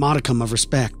and a modicum of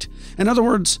respect. In other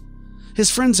words, his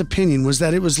friend's opinion was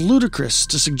that it was ludicrous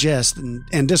to suggest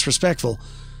and disrespectful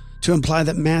to imply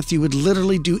that Matthew would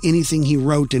literally do anything he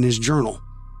wrote in his journal.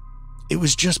 It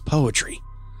was just poetry,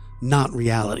 not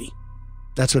reality.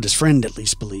 That's what his friend at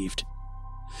least believed.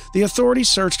 The authorities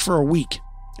searched for a week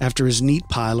after his neat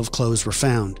pile of clothes were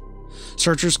found.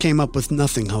 Searchers came up with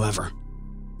nothing, however.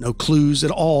 No clues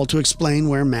at all to explain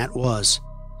where Matt was.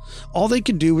 All they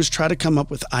could do was try to come up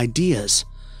with ideas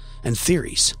and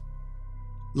theories.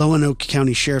 Lonoke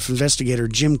County Sheriff Investigator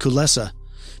Jim Kulesa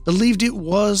believed it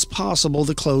was possible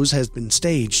the clothes had been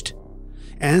staged,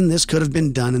 and this could have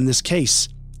been done in this case,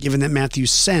 given that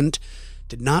Matthew's scent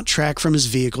did not track from his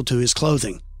vehicle to his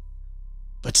clothing.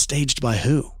 But staged by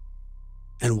who?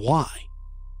 And why?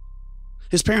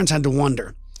 His parents had to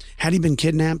wonder, had he been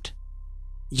kidnapped?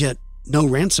 Yet no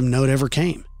ransom note ever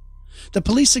came. The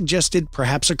police suggested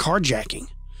perhaps a carjacking,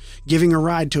 giving a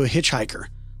ride to a hitchhiker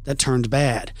that turned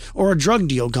bad, or a drug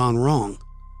deal gone wrong.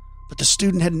 But the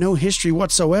student had no history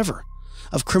whatsoever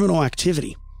of criminal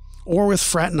activity or with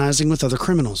fraternizing with other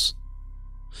criminals.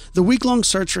 The week-long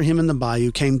search for him in the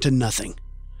bayou came to nothing,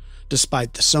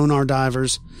 despite the sonar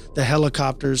divers, the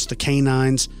helicopters, the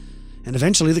canines, and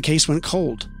eventually the case went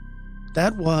cold.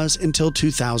 That was until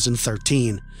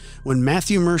 2013, when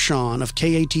Matthew Mershon of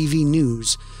KATV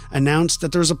News announced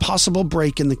that there was a possible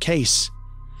break in the case.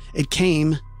 It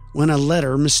came when a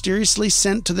letter mysteriously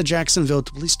sent to the Jacksonville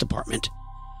Police Department.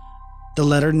 The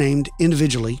letter named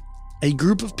individually a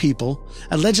group of people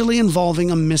allegedly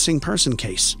involving a missing person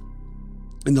case.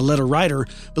 And the letter writer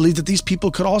believed that these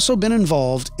people could also have been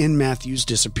involved in Matthew's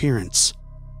disappearance.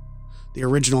 The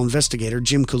original investigator,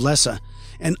 Jim Kulesa,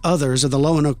 and others of the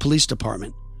Lonoke Police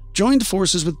Department joined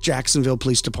forces with Jacksonville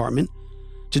Police Department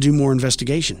to do more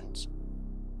investigations.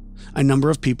 A number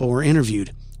of people were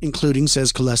interviewed, including,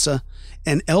 says Kulesa,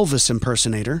 an Elvis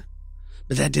impersonator,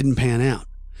 but that didn't pan out,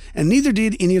 and neither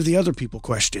did any of the other people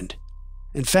questioned.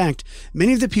 In fact,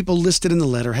 many of the people listed in the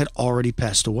letter had already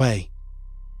passed away.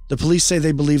 The police say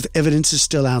they believe the evidence is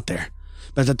still out there,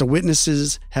 but that the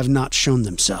witnesses have not shown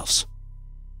themselves.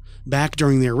 Back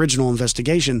during the original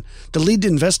investigation, the lead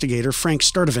investigator, Frank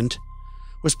Sturdivant,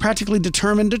 was practically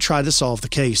determined to try to solve the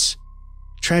case.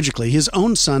 Tragically, his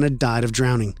own son had died of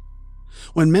drowning.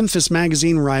 When Memphis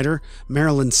Magazine writer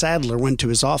Marilyn Sadler went to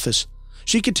his office,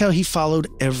 she could tell he followed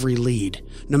every lead,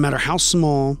 no matter how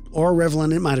small or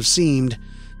irrelevant it might have seemed,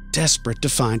 desperate to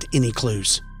find any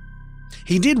clues.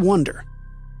 He did wonder,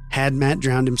 had Matt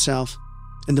drowned himself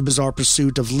in the bizarre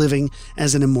pursuit of living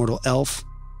as an immortal elf?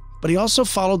 But he also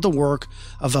followed the work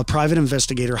of a private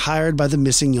investigator hired by the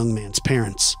missing young man's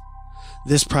parents.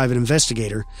 This private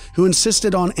investigator, who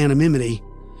insisted on anonymity,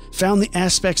 found the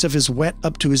aspects of his wet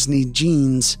up to his knee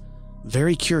jeans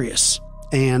very curious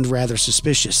and rather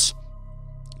suspicious.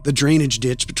 The drainage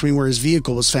ditch between where his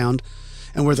vehicle was found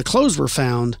and where the clothes were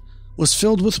found was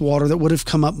filled with water that would have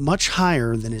come up much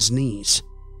higher than his knees.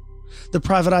 The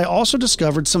private eye also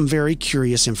discovered some very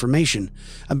curious information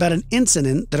about an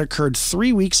incident that occurred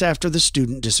 3 weeks after the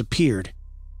student disappeared.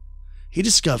 He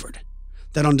discovered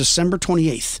that on December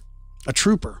 28th, a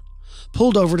trooper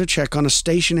pulled over to check on a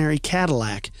stationary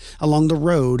Cadillac along the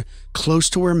road close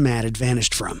to where Matt had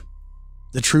vanished from.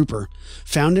 The trooper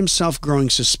found himself growing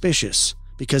suspicious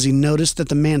because he noticed that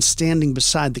the man standing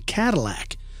beside the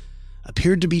Cadillac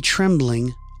appeared to be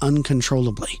trembling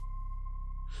uncontrollably.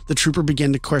 The trooper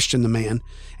began to question the man,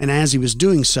 and as he was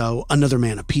doing so, another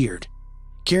man appeared,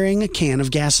 carrying a can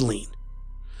of gasoline.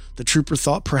 The trooper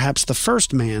thought perhaps the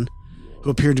first man, who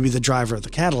appeared to be the driver of the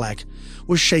Cadillac,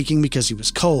 was shaking because he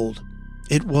was cold.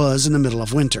 It was in the middle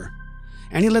of winter,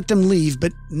 and he let them leave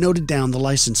but noted down the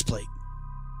license plate.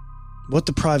 What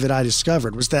the private eye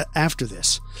discovered was that after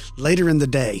this, later in the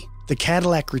day, the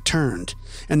Cadillac returned,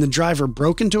 and the driver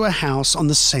broke into a house on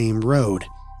the same road.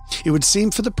 It would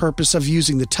seem for the purpose of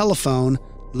using the telephone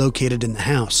located in the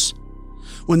house.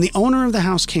 When the owner of the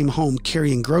house came home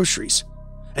carrying groceries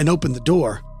and opened the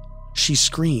door, she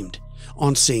screamed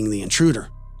on seeing the intruder.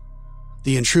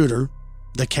 The intruder,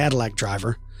 the Cadillac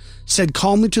driver, said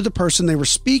calmly to the person they were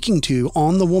speaking to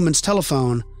on the woman's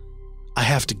telephone, "I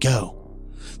have to go.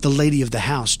 The lady of the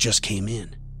house just came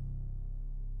in."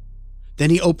 Then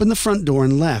he opened the front door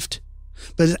and left,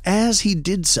 but as he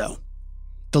did so,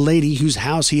 the lady whose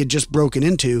house he had just broken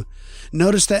into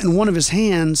noticed that in one of his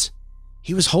hands,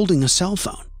 he was holding a cell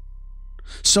phone.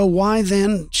 So why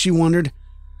then, she wondered,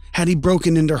 had he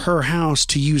broken into her house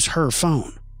to use her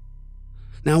phone?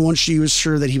 Now, once she was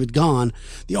sure that he had gone,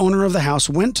 the owner of the house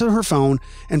went to her phone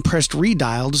and pressed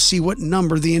redial to see what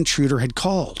number the intruder had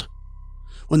called.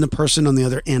 When the person on the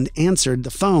other end answered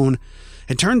the phone,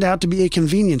 it turned out to be a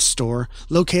convenience store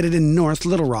located in North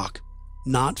Little Rock,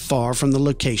 not far from the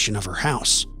location of her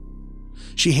house.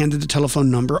 She handed the telephone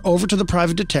number over to the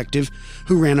private detective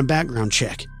who ran a background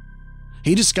check.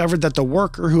 He discovered that the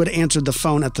worker who had answered the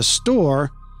phone at the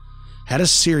store had a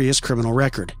serious criminal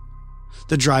record.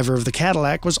 The driver of the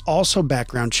Cadillac was also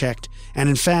background checked, and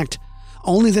in fact,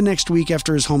 only the next week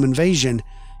after his home invasion,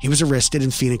 he was arrested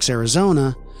in Phoenix,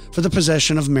 Arizona for the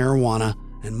possession of marijuana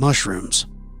and mushrooms.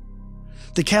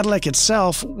 The Cadillac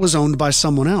itself was owned by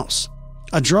someone else,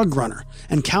 a drug runner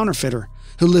and counterfeiter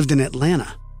who lived in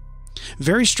Atlanta.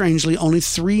 Very strangely, only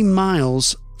 3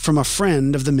 miles from a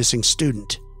friend of the missing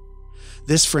student.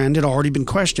 This friend had already been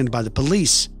questioned by the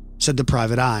police, said the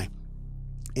private eye,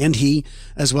 and he,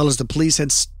 as well as the police,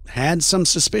 had some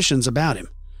suspicions about him.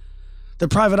 The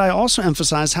private eye also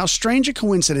emphasized how strange a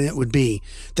coincidence it would be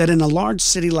that in a large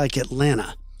city like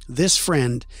Atlanta, this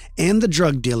friend and the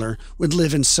drug dealer would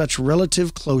live in such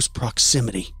relative close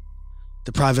proximity.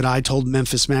 The private eye told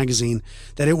Memphis Magazine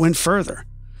that it went further.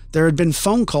 There had been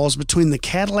phone calls between the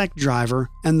Cadillac driver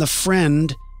and the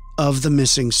friend of the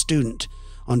missing student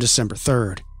on December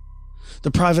 3rd.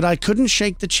 The private eye couldn't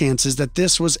shake the chances that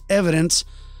this was evidence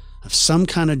of some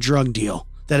kind of drug deal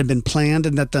that had been planned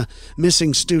and that the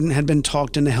missing student had been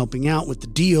talked into helping out with the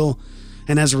deal,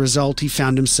 and as a result, he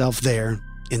found himself there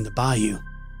in the bayou.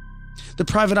 The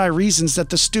private eye reasons that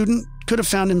the student could have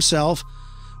found himself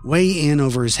way in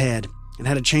over his head and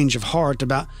had a change of heart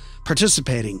about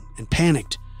participating and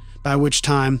panicked, by which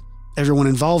time everyone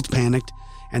involved panicked,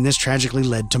 and this tragically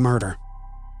led to murder.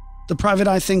 The private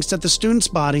eye thinks that the student's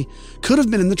body could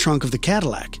have been in the trunk of the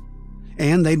Cadillac,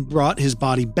 and they'd brought his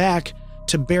body back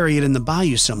to bury it in the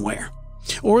bayou somewhere,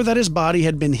 or that his body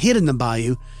had been hid in the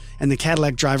bayou and the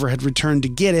Cadillac driver had returned to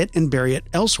get it and bury it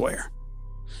elsewhere.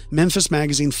 Memphis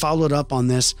Magazine followed up on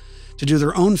this to do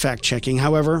their own fact-checking,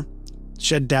 however,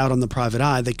 shed doubt on the private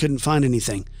eye. They couldn't find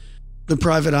anything. The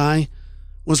private eye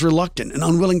was reluctant and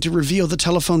unwilling to reveal the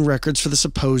telephone records for the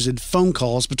supposed phone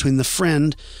calls between the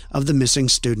friend of the missing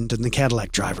student and the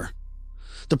Cadillac driver.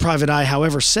 The private eye,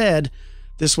 however, said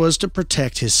this was to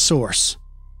protect his source.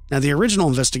 Now, the original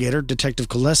investigator, Detective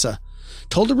Kulesa,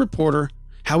 told a reporter,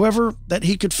 however, that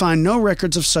he could find no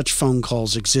records of such phone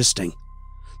calls existing.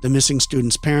 The missing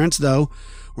student's parents, though,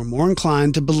 were more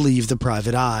inclined to believe the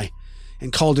private eye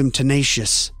and called him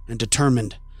tenacious and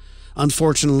determined.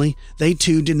 Unfortunately, they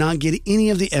too did not get any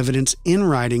of the evidence in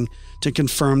writing to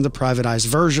confirm the private eye's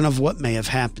version of what may have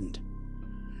happened.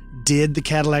 Did the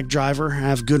Cadillac driver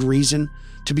have good reason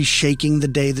to be shaking the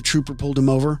day the trooper pulled him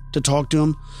over to talk to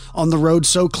him on the road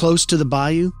so close to the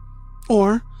bayou?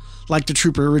 Or, like the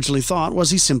trooper originally thought, was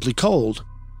he simply cold?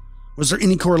 Was there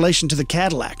any correlation to the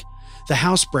Cadillac, the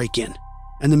house break-in,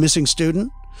 and the missing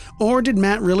student? Or did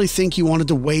Matt really think he wanted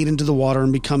to wade into the water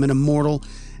and become an immortal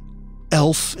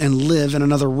elf and live in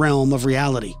another realm of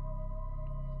reality?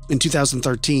 In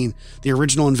 2013, the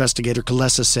original investigator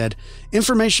Kulesa said,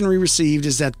 "Information we received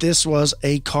is that this was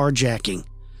a carjacking.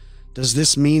 Does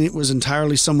this mean it was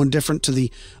entirely someone different to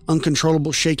the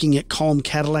uncontrollable, shaking yet calm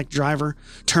Cadillac driver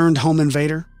turned home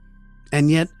invader? And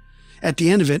yet, at the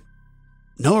end of it,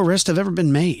 no arrests have ever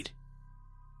been made."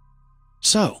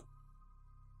 So,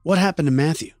 what happened to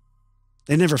Matthew?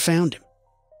 They never found him.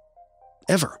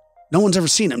 ever. No one's ever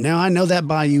seen him. Now, I know that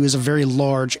bayou is a very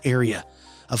large area,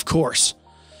 of course.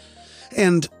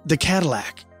 And the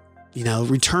Cadillac,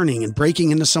 returning and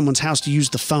breaking into someone's house to use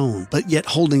the phone, but yet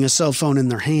holding a cell phone in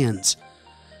their hands.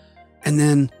 And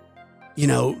then,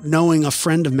 knowing a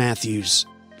friend of Matthew's,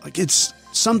 like it's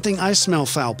something. I smell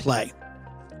foul play.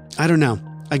 I don't know.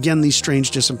 Again, these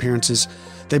strange disappearances,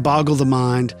 they boggle the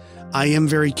mind. I am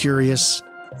very curious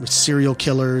with serial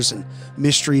killers and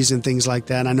mysteries and things like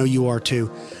that. I know you are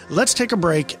too. Let's take a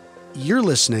break. You're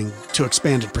listening to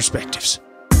Expanded Perspectives.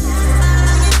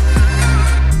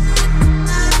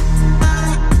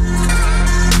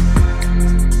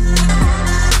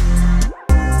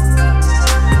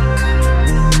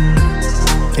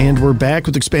 And we're back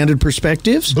with Expanded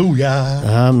Perspectives.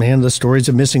 Booyah. Man, the stories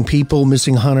of missing people,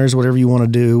 missing hunters, whatever you want to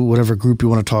do, whatever group you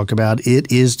want to talk about,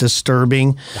 it is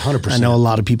disturbing. 100%. I know a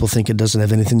lot of people think it doesn't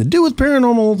have anything to do with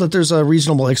paranormal, that there's a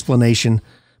reasonable explanation,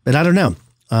 but I don't know.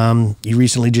 You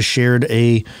recently just shared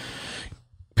a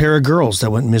pair of girls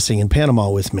that went missing in Panama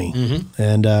with me,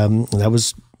 and that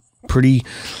was pretty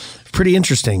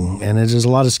interesting, and there's a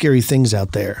lot of scary things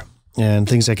out there. And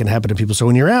things that can happen to people. So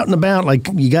when you're out and about,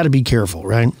 you got to be careful,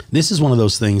 right? This is one of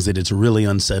those things that it's really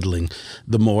unsettling.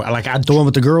 The more, the one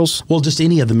with the girls? Well, just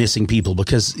any of the missing people,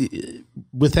 because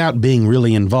without being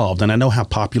really involved, and I know how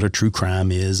popular true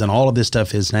crime is and all of this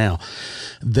stuff is now,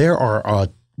 there are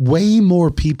way more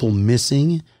people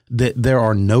missing that there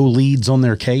are no leads on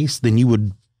their case than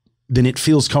it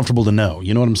feels comfortable to know.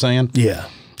 You know what I'm saying? Yeah.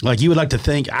 You would like to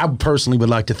think, I personally would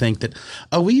like to think that,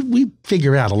 we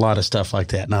figure out a lot of stuff like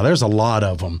that. Now, there's a lot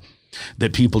of them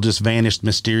that people just vanished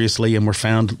mysteriously and were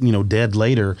found, dead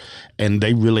later, and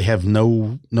they really have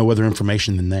no other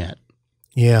information than that.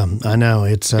 Yeah, I know.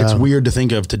 It's weird to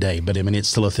think of today, but I mean, it's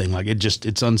still a thing.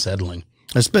 It's unsettling.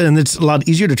 And it's a lot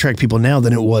easier to track people now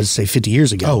than it was, say, 50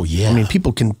 years ago. Oh, yeah. I mean,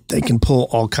 people can pull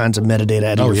all kinds of metadata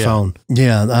out of your phone.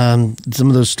 Yeah, some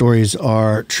of those stories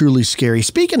are truly scary.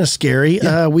 Speaking of scary,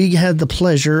 we had the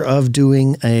pleasure of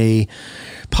doing a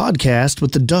podcast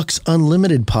with the Ducks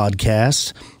Unlimited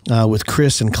podcast with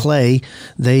Chris and Clay.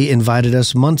 They invited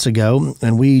us months ago,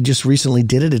 and we just recently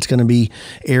did it. It's going to be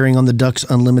airing on the Ducks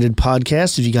Unlimited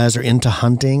podcast. If you guys are into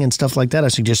hunting and stuff like that, I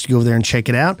suggest you go over there and check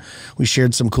it out. We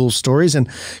shared some cool stories, and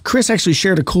Chris actually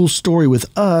shared a cool story with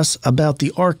us about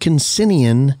the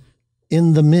Arkansinian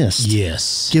in the mist.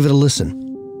 Yes. Give it a listen.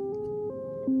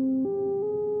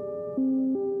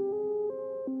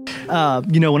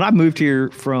 When I moved here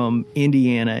from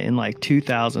Indiana in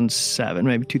 2007,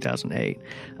 maybe 2008,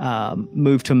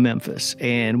 moved to Memphis.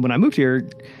 And when I moved here,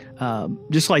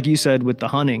 just like you said with the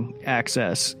hunting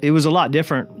access, it was a lot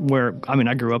different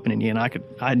I grew up in Indiana.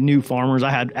 I knew farmers. I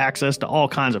had access to all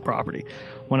kinds of property.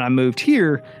 When I moved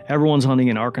here, everyone's hunting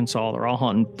in Arkansas. They're all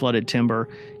hunting flooded timber.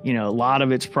 A lot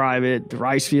of it's private. The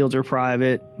rice fields are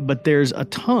private, but there's a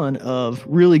ton of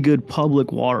really good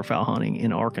public waterfowl hunting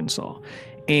in Arkansas.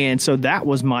 And so that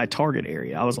was my target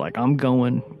area. I was like, I'm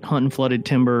going hunting flooded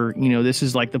timber. This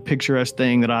is like the picturesque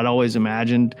thing that I'd always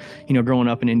imagined, growing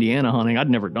up in Indiana hunting. I'd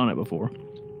never done it before.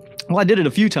 Well, I did it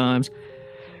a few times.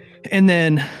 And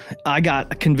then I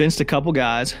got convinced a couple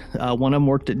guys. One of them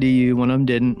worked at DU, one of them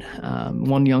didn't,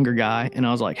 one younger guy. And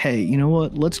I was like, hey, you know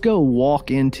what? Let's go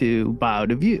walk into Bayou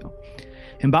de View.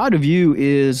 And Bayou de View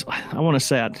is, I want to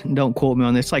say, don't quote me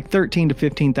on this, like 13 to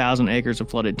 15,000 acres of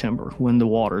flooded timber when the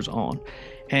water's on.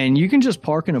 And you can just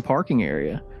park in a parking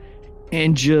area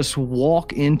and just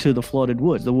walk into the flooded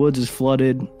woods. The woods is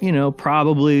flooded,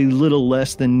 probably a little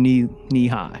less than knee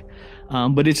high.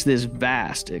 But it's this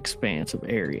vast expanse of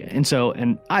area.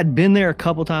 And I'd been there a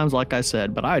couple times, like I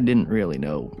said, but I didn't really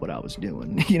know what I was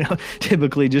doing,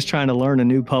 typically just trying to learn a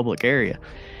new public area.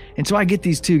 And so I get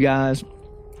these two guys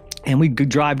and we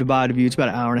drive to Bayou de View. It's about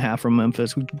an hour and a half from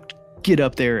Memphis. We get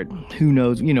up there at, who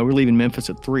knows, we're leaving Memphis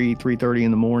at 3:30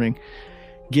 in the morning.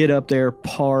 Get up there,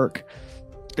 park.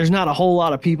 There's not a whole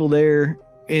lot of people there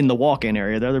in the walk-in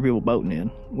area. There are other people boating in.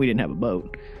 We didn't have a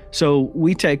boat. So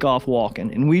we take off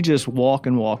walking, and we just walk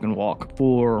and walk and walk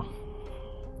for,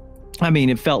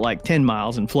 it felt like 10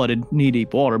 miles in flooded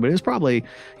knee-deep water, but it was probably,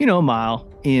 a mile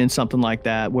in something like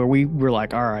that, where we were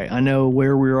like, all right, I know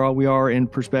where we are in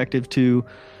perspective to,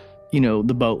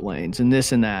 the boat lanes and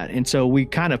this and that. And so we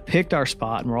kind of picked our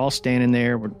spot, and we're all standing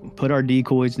there. We put our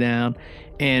decoys down.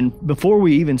 And before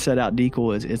we even set out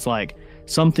decoys, it's like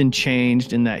something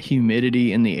changed in that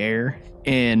humidity in the air,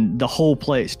 and the whole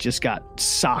place just got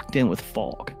socked in with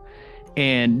fog.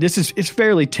 And it's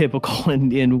fairly typical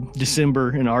in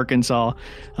December in Arkansas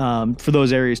for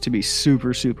those areas to be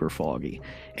super, super foggy.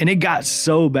 And it got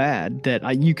so bad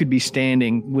that you could be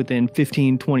standing within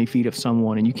 15, 20 feet of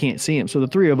someone and you can't see them. So the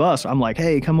three of us, I'm like,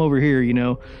 hey, come over here, you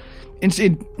know.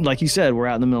 And like you said, we're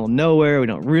out in the middle of nowhere. We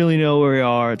don't really know where we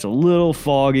are. It's a little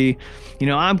foggy. You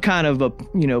know, I'm kind of a,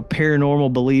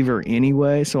 paranormal believer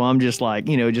anyway. So I'm just like,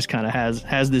 just kind of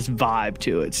has this vibe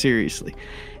to it, seriously.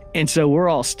 And so we're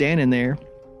all standing there,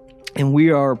 and we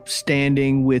are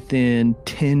standing within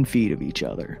 10 feet of each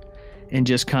other and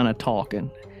just kind of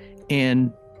talking.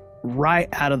 And right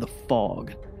out of the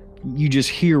fog, you just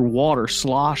hear water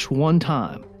slosh one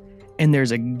time, and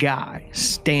there's a guy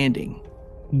standing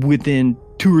within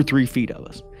 2 or 3 feet of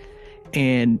us.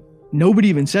 And nobody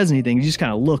even says anything. You just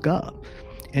kind of look up.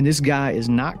 And this guy is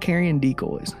not carrying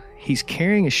decoys. He's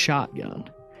carrying a shotgun.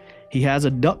 He has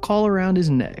a duck call around his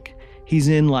neck. He's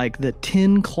in like the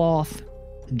tin cloth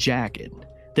jacket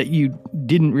that you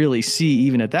didn't really see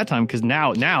even at that time, because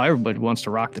now everybody wants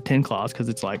to rock the tin cloths because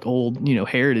it's like old,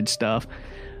 heritage stuff.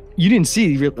 You didn't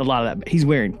see a lot of that. He's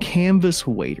wearing canvas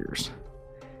waders,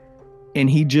 and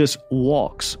he just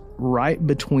walks right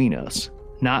between us,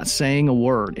 not saying a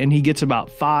word. And he gets about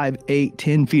 5, 8,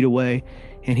 10 feet away,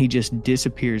 and he just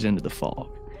disappears into the fog.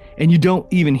 And you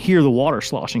don't even hear the water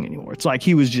sloshing anymore. It's like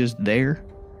he was just there,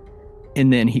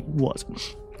 and then he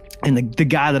wasn't. And the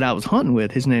guy that I was hunting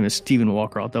with, his name is Stephen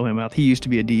Walker. I'll throw him out. He used to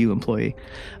be a DU employee.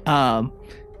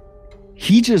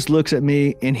 He just looks at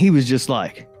me, and he was just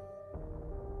like,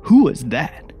 who is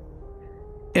that?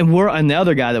 And the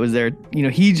other guy that was there,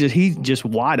 he just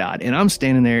wide-eyed. And I'm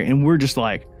standing there, and we're just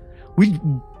like, we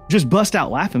just bust out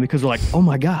laughing because we're like, oh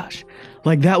my gosh.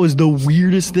 Like, that was the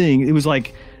weirdest thing. It was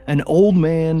like an old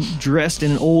man dressed in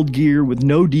an old gear with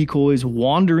no decoys,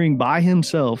 wandering by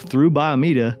himself through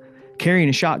Biomeda, carrying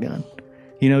a shotgun.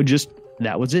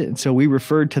 That was it. And so we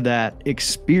referred to that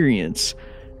experience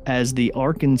as the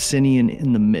Arkansinian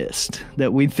in the mist,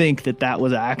 that we think that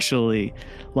was actually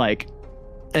like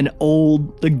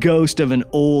the ghost of an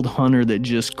old hunter that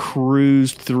just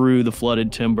cruised through the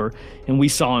flooded timber, and we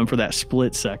saw him for that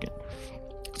split second.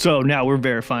 So now we're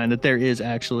verifying that there is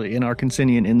actually an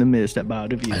Arkansinian in the mist at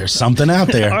BioDeView. There's something out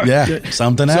there. Yeah,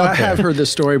 something out there. I have heard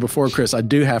this story before, Chris. I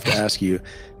do have to ask you,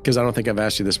 because I don't think I've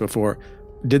asked you this before.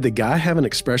 Did the guy have an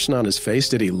expression on his face?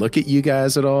 Did he look at you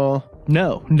guys at all?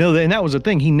 No. And that was the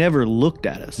thing. He never looked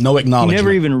at us. No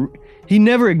acknowledgement. He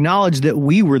never acknowledged that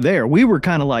we were there. We were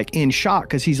kind of like in shock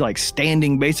because he's like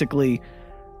standing basically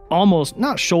almost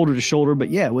not shoulder to shoulder, but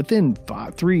yeah, within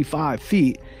 5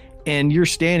 feet. And you're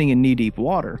standing in knee-deep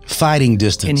water. Fighting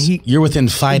distance. You're within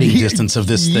fighting distance of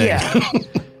this thing.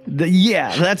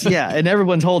 Yeah. And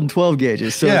everyone's holding 12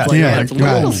 gauges. So it's a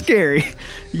little scary.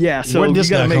 Yeah, so you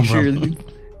got to make sure.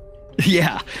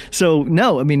 Yeah. So,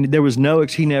 no, I mean, there was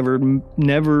he never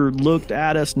looked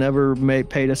at us, never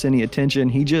paid us any attention.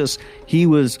 He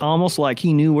was almost like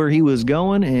he knew where he was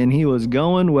going, and he was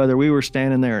going whether we were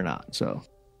standing there or not. So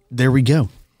there we go.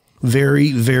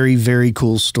 Very, very, very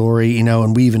cool story,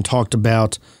 and we even talked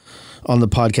about on the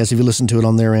podcast, if you listen to it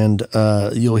on their end,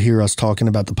 you'll hear us talking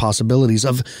about the possibilities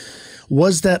of,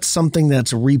 was that something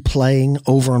that's replaying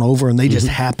over and over and they just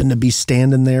happened to be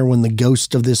standing there when the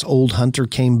ghost of this old hunter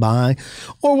came by?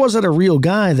 Or was it a real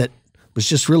guy that was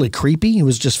just really creepy? He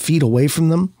was just feet away from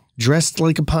them, dressed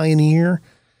like a pioneer,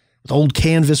 with old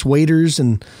canvas waders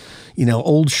and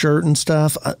old shirt and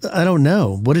stuff. I don't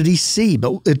know. What did he see?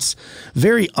 But it's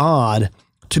very odd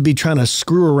to be trying to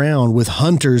screw around with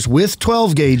hunters with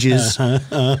 12 gauges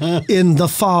in the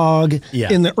fog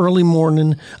in the early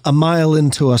morning, a mile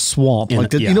into a swamp.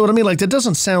 You know what I mean? Like, that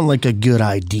doesn't sound like a good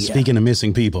idea. Speaking of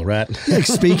missing people, right?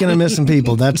 Speaking of missing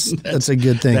people, that's a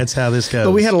good thing. That's how this goes.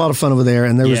 But we had a lot of fun over there,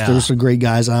 and there was some great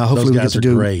guys. Hopefully we get to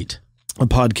do great. A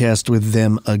podcast with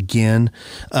them again.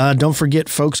 Don't forget,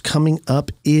 folks, coming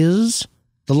up is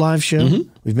the live show.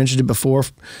 We've mentioned it before.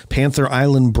 Panther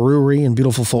Island Brewery in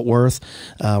beautiful Fort Worth.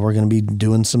 We're going to be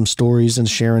doing some stories and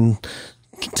sharing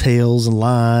tales and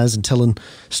lies and telling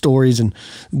stories and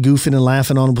goofing and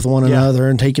laughing on with one another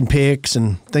and taking pics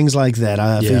and things like that.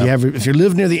 If you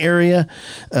live near the area,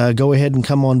 go ahead and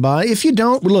come on by. If you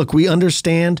don't, look, we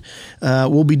understand.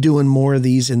 We'll be doing more of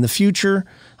these in the future.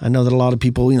 I know that a lot of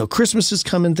people, Christmas is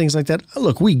coming, things like that.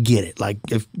 Look, we get it. Like,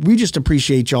 if we just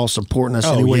appreciate y'all supporting us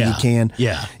any way you can.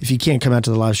 Yeah. If you can't come out to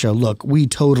the live show, look, we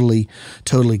totally,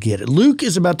 totally get it. Luke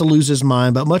is about to lose his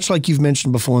mind, but much like you've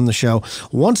mentioned before in the show,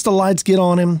 once the lights get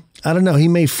on him, I don't know, he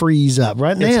may freeze up.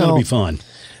 Right now, it's going to be fun.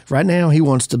 Right now, he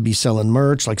wants to be selling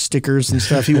merch, like stickers and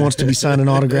stuff. He wants to be signing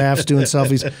autographs, doing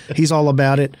selfies. He's all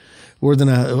about it.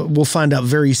 We'll find out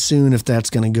very soon if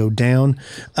that's going to go down.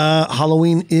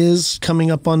 Halloween is coming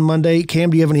up on Monday.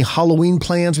 Cam, do you have any Halloween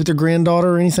plans with your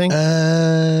granddaughter or anything?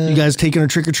 You guys taking her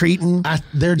trick or treating?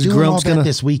 They're doing all that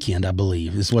this weekend, I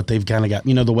believe, is what they've kind of got.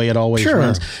 You know, the way it always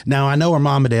runs. Now, I know her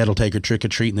mom and dad will take her trick or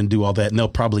treating and do all that, and they'll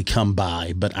probably come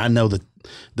by. But I know that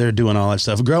they're doing all that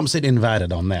stuff. Grown ups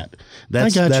invited on that.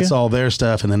 That's all their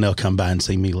stuff, and then they'll come by and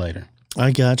see me later.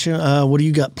 I got you. What do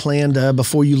you got planned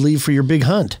before you leave for your big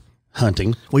hunt?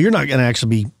 Hunting. Well, you're not going to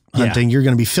actually be hunting. You're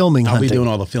going to be filming hunting. I'll be doing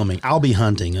all the filming. I'll be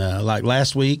hunting. Like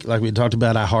last week, like we talked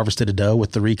about, I harvested a doe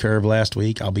with the recurve last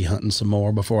week. I'll be hunting some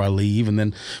more before I leave. And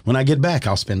then when I get back,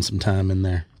 I'll spend some time in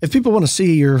there. If people want to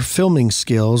see your filming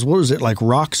skills, what is it, like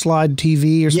Rock Slide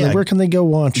TV or something? Yeah. Where can they go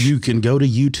watch? You can go to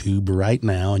YouTube right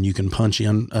now and you can punch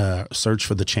in, search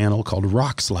for the channel called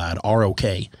Rock Slide,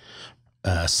 R-O-K.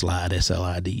 Slide,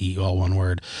 S-L-I-D-E, all one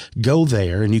word. Go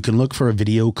there and you can look for a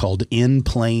video called In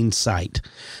Plain Sight,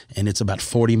 and it's about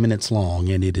 40 minutes long,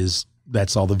 and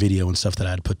that's all the video and stuff that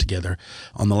I'd put together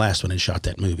on the last one and shot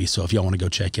that movie. So if y'all want to go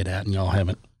check it out and y'all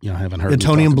haven't heard. And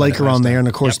Tony and Blake are on there, and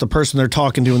of course the person they're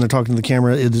talking to when they're talking to the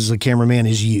camera is the cameraman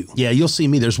is you. Yeah, you'll see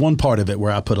me. There's one part of it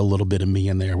where I put a little bit of me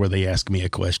in there where they ask me a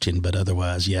question, but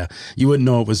otherwise, yeah, you wouldn't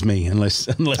know it was me unless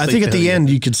I think at the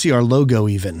end you could see our logo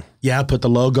even. Yeah, I put the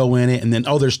logo in it, and then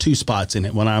there's two spots in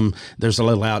it. There's a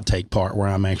little outtake part where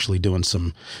I'm actually doing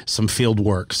some field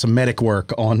work, some medic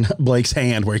work on Blake's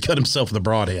hand where he cut himself with a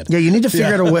broadhead. Yeah, you need to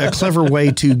figure out a clever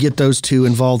way to get those two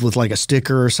involved with like a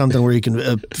sticker or something where you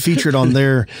can feature it on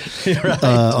their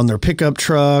on their pickup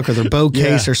truck or their bow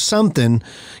case or something.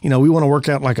 You know, we want to work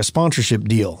out like a sponsorship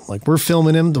deal. Like we're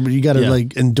filming him, you got to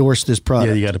like endorse this product.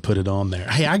 Yeah, you got to put it on there.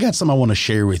 Hey, I got something I want to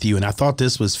share with you, and I thought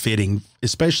this was fitting,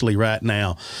 especially right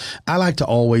now. I like to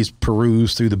always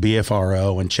peruse through the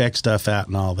BFRO and check stuff out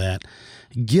and all that.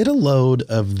 Get a load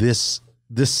of this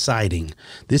sighting.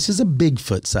 This is a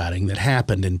Bigfoot sighting that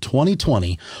happened in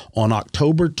 2020 on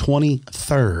October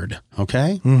 23rd.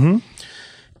 Okay. Mm-hmm.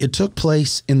 It took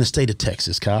place in the state of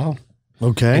Texas, Kyle.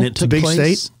 Okay. And it took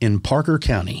place in Parker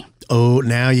County. Oh,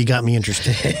 now you got me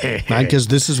interested. Because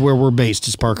this is where we're based,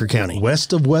 is Parker County.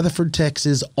 West of Weatherford,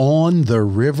 Texas, on the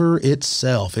river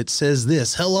itself. It says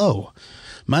this: hello,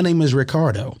 my name is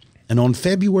Ricardo. And on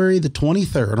February the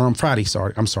 23rd, or on Friday,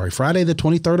 Friday the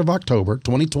 23rd of October,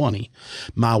 2020,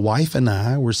 my wife and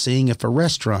I were seeing if a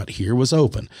restaurant here was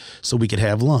open so we could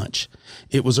have lunch.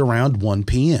 It was around 1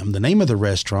 p.m. The name of the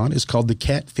restaurant is called the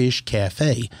Catfish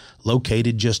Cafe,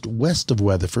 located just west of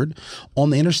Weatherford on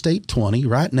the Interstate 20,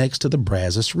 right next to the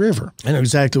Brazos River. I know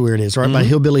exactly where it is, right by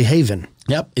Hillbilly Haven.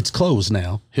 Yep, it's closed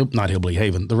now. Not Hillbilly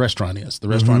Haven. The restaurant is. The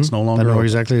restaurant's no longer open. I know where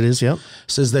exactly it is, yep.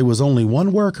 Says there was only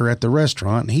one worker at the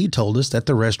restaurant, and he told us that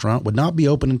the restaurant would not be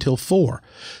open until 4.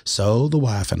 So the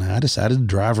wife and I decided to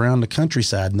drive around the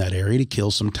countryside in that area to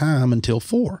kill some time until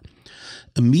 4.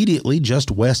 Immediately just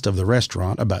west of the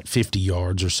restaurant, about 50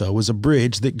 yards or so, is a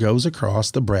bridge that goes across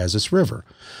the Brazos River.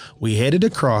 We headed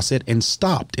across it and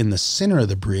stopped in the center of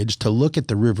the bridge to look at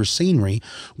the river scenery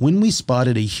when we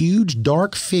spotted a huge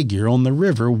dark figure on the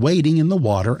river wading in the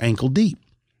water ankle deep.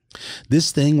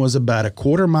 This thing was about a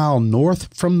quarter mile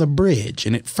north from the bridge,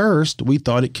 and at first we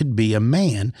thought it could be a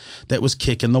man that was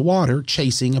kicking the water,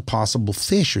 chasing a possible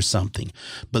fish or something.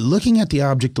 But looking at the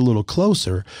object a little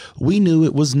closer, we knew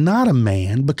it was not a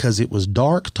man because it was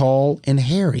dark, tall, and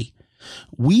hairy.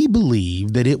 We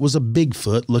believed that it was a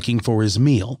Bigfoot looking for his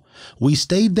meal. We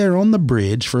stayed there on the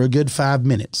bridge for a good 5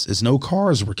 minutes as no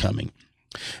cars were coming.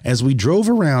 As we drove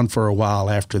around for a while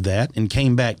after that and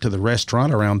came back to the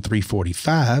restaurant around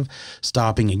 3:45,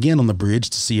 stopping again on the bridge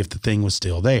to see if the thing was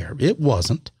still there. It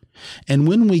wasn't. And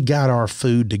when we got our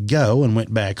food to go and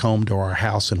went back home to our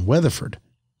house in Weatherford,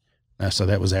 so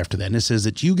that was after that. And it says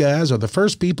that you guys are the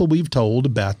first people we've told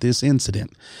about this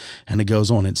incident. And it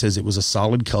goes on. It says it was a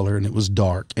solid color and it was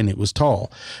dark and it was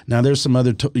tall. Now there's some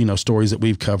other stories that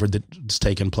we've covered that's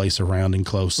taken place around and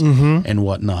close and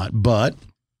whatnot. But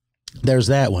there's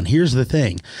that one. Here's the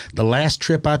thing. The last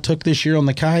trip I took this year on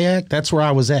the kayak, that's where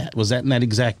I was at in that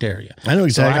exact area. I know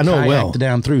exactly. So I know it well.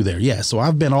 Down through there. Yeah. So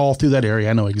I've been all through that area.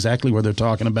 I know exactly where they're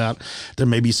talking about. There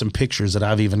may be some pictures that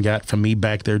I've even got from me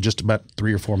back there just about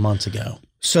 3 or 4 months ago.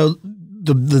 So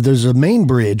there's a main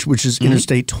bridge, which is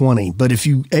Interstate 20. But if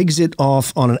you exit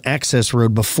off on an access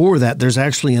road before that, there's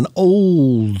actually an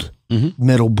old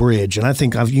metal bridge. And I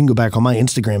think you can go back on my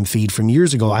Instagram feed from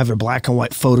years ago. I have a black and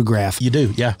white photograph. You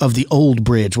do, yeah. Of the old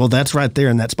bridge. Well, that's right there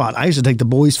in that spot. I used to take the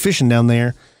boys fishing down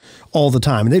there all the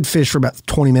time. And they'd fish for about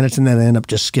 20 minutes and then end up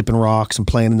just skipping rocks and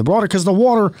playing in the water because the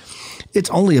water, it's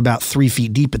only about 3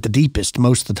 feet deep at the deepest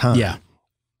most of the time. Yeah.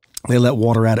 They let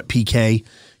water out at PK.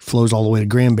 flows all the way to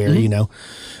Granbury, now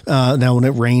when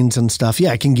it rains and stuff,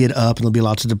 it can get up and there'll be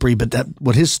lots of debris. But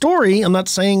what his story, I'm not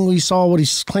saying we saw what he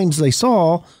claims they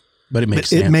saw, but it makes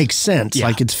sense. It makes sense. Yeah.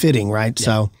 Like it's fitting, right? Yeah.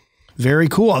 So very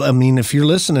cool. I mean, if you're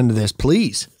listening to this,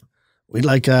 please, we'd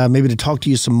like maybe to talk to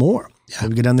you some more. Yeah.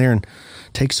 Maybe get down there and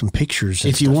take some pictures.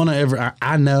 If you want to ever,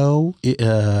 I know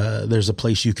there's a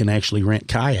place you can actually rent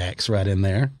kayaks right in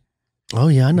there. Oh,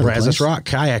 yeah, I know. Brazos Rock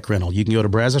Kayak Rental. You can go to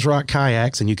Brazos Rock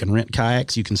Kayaks and you can rent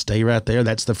kayaks. You can stay right there.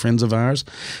 That's the friends of ours.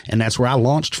 And that's where I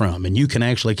launched from. And you can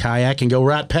actually kayak and go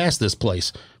right past this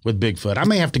place with Bigfoot. I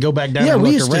may have to go back down and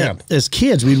look around. As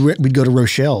kids, we'd go to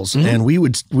Rochelle's and we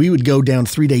would go down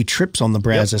 3-day trips on the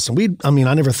Brazos. And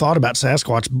I never thought about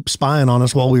Sasquatch spying on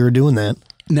us while we were doing that.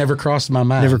 Never crossed my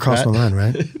mind. Never crossed my mind,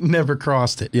 right? Never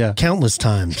crossed it, yeah. Countless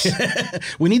times.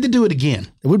 We need to do it again.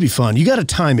 It would be fun. You got to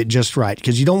time it just right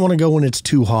because you don't want to go when it's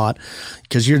too hot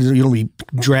because you'll be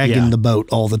dragging the boat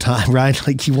all the time, right?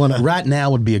 Like you want to. Right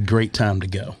now would be a great time to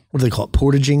go. What do they call it?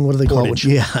 Portaging? What do they call it?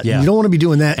 Yeah. You don't want to be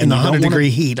doing that in the 100-degree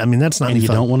heat. I mean, that's not any fun.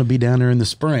 And you don't want to be down there in the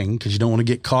spring because you don't want to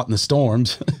get caught in the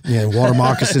storms. Yeah, water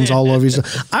moccasins all over you.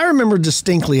 I remember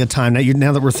distinctly a time,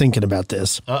 now that we're thinking about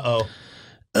this. Uh-oh.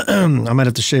 I might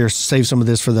have to save some of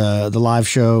this for the live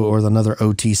show or another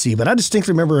OTC, but I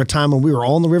distinctly remember a time when we were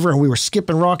all in the river and we were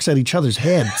skipping rocks at each other's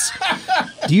heads.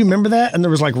 Do you remember that? And there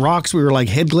was like rocks we were like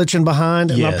head glitching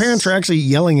behind, and my parents were actually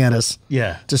yelling at us.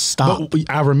 Yeah. To stop. But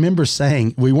I remember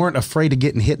saying we weren't afraid of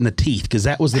getting hit in the teeth because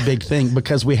that was the big thing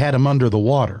because we had them under the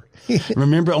water.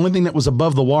 Remember, the only thing that was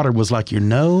above the water was like your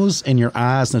nose and your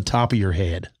eyes and the top of your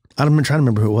head. I'm trying to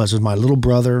remember who it was. It was my little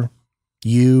brother,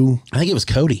 you. I think it was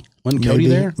Cody. Wasn't Cody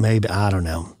there? Maybe. I don't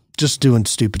know. Just doing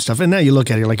stupid stuff. And now you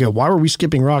look at it, you're like, why were we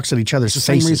skipping rocks at each other's faces?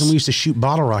 It's the same reason we used to shoot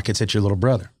bottle rockets at your little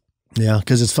brother. Yeah,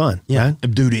 because it's fun. Yeah. Right?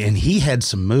 Dude, and he had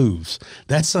some moves.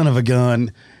 That son of a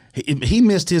gun, he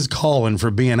missed his calling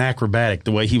for being acrobatic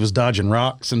the way he was dodging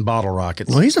rocks and bottle rockets.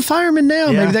 Well, he's a fireman now.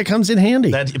 Yeah. Maybe that comes in handy.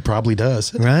 That it probably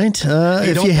does. Right?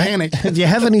 Hey, don't panic. If you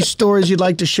have any stories you'd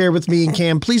like to share with me and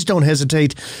Cam, please don't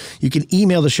hesitate. You can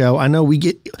email the show. I know we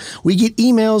get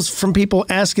emails from people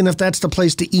asking if that's the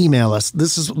place to email us.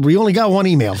 We only got one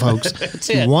email, folks.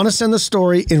 If you want to send the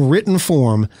story in written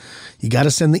form, you got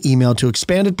to send the email to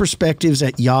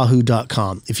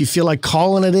expandedperspectives@yahoo.com. If you feel like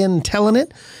calling it in and telling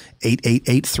it,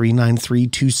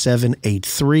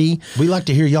 888-393-2783. We like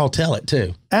to hear y'all tell it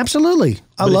too. Absolutely. If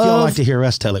y'all like to hear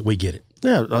us tell it, we get it.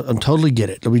 Yeah, I totally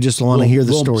get it. We just want to hear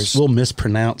the stories. We'll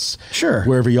mispronounce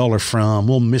wherever y'all are from.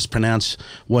 We'll mispronounce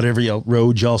whatever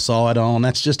road y'all saw it on.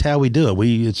 That's just how we do it.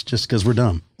 It's just because we're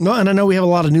dumb. No, and I know we have a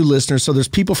lot of new listeners, so there's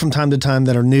people from time to time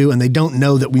that are new and they don't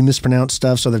know that we mispronounce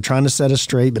stuff, so they're trying to set us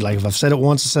straight. But like if I've said it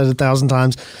once, I said it 1,000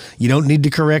 times, you don't need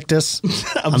to correct us.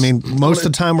 I mean, most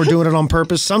of the time we're doing it on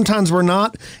purpose. Sometimes we're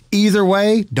not. Either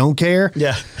way, don't care.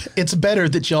 Yeah, it's better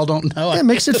that y'all don't know. Yeah, it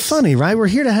makes it funny, right? We're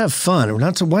here to have fun. We're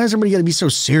not. So why is everybody got to be so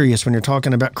serious when you're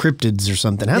talking about cryptids or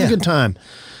something? Have a good time.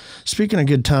 Speaking of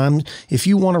good time, if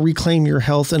you want to reclaim your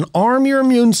health and arm your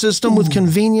immune system with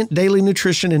convenient daily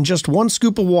nutrition and just one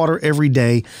scoop of water every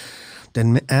day,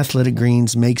 then Athletic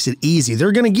Greens makes it easy.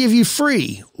 They're going to give you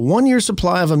free 1-year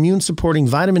supply of immune-supporting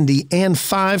vitamin D and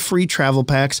 5 free travel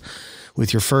packs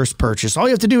with your first purchase. All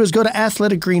you have to do is go to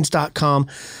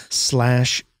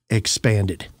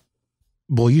athleticgreens.com/expanded.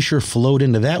 Boy, you sure flowed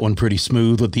into that one pretty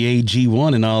smooth with the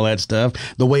AG1 and all that stuff,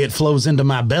 the way it flows into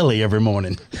my belly every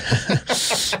morning.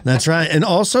 That's right. And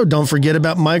also, don't forget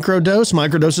about Microdose.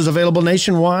 Microdose is available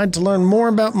nationwide. To learn more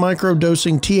about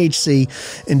microdosing THC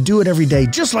and do it every day,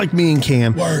 just like me and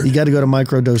Cam, you got to go to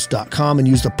microdose.com and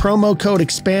use the promo code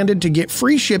EXPANDED to get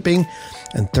free shipping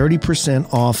and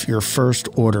 30% off your first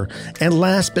order. And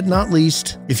last but not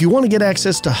least, if you want to get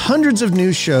access to hundreds of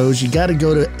new shows, you got to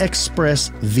go to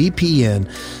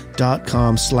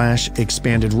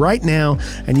expressvpn.com/expanded right now,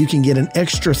 and you can get an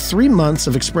extra 3 months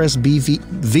of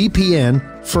ExpressVPN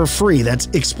for free. That's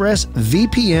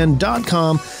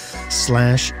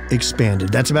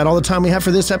expressvpn.com/expanded. That's about all the time we have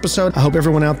for this episode. I hope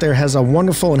everyone out there has a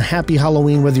wonderful and happy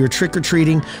Halloween, whether you're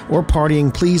trick-or-treating or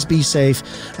partying. Please be safe.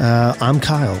 I'm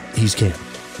Kyle. He's Cam.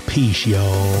 Peace,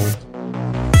 y'all.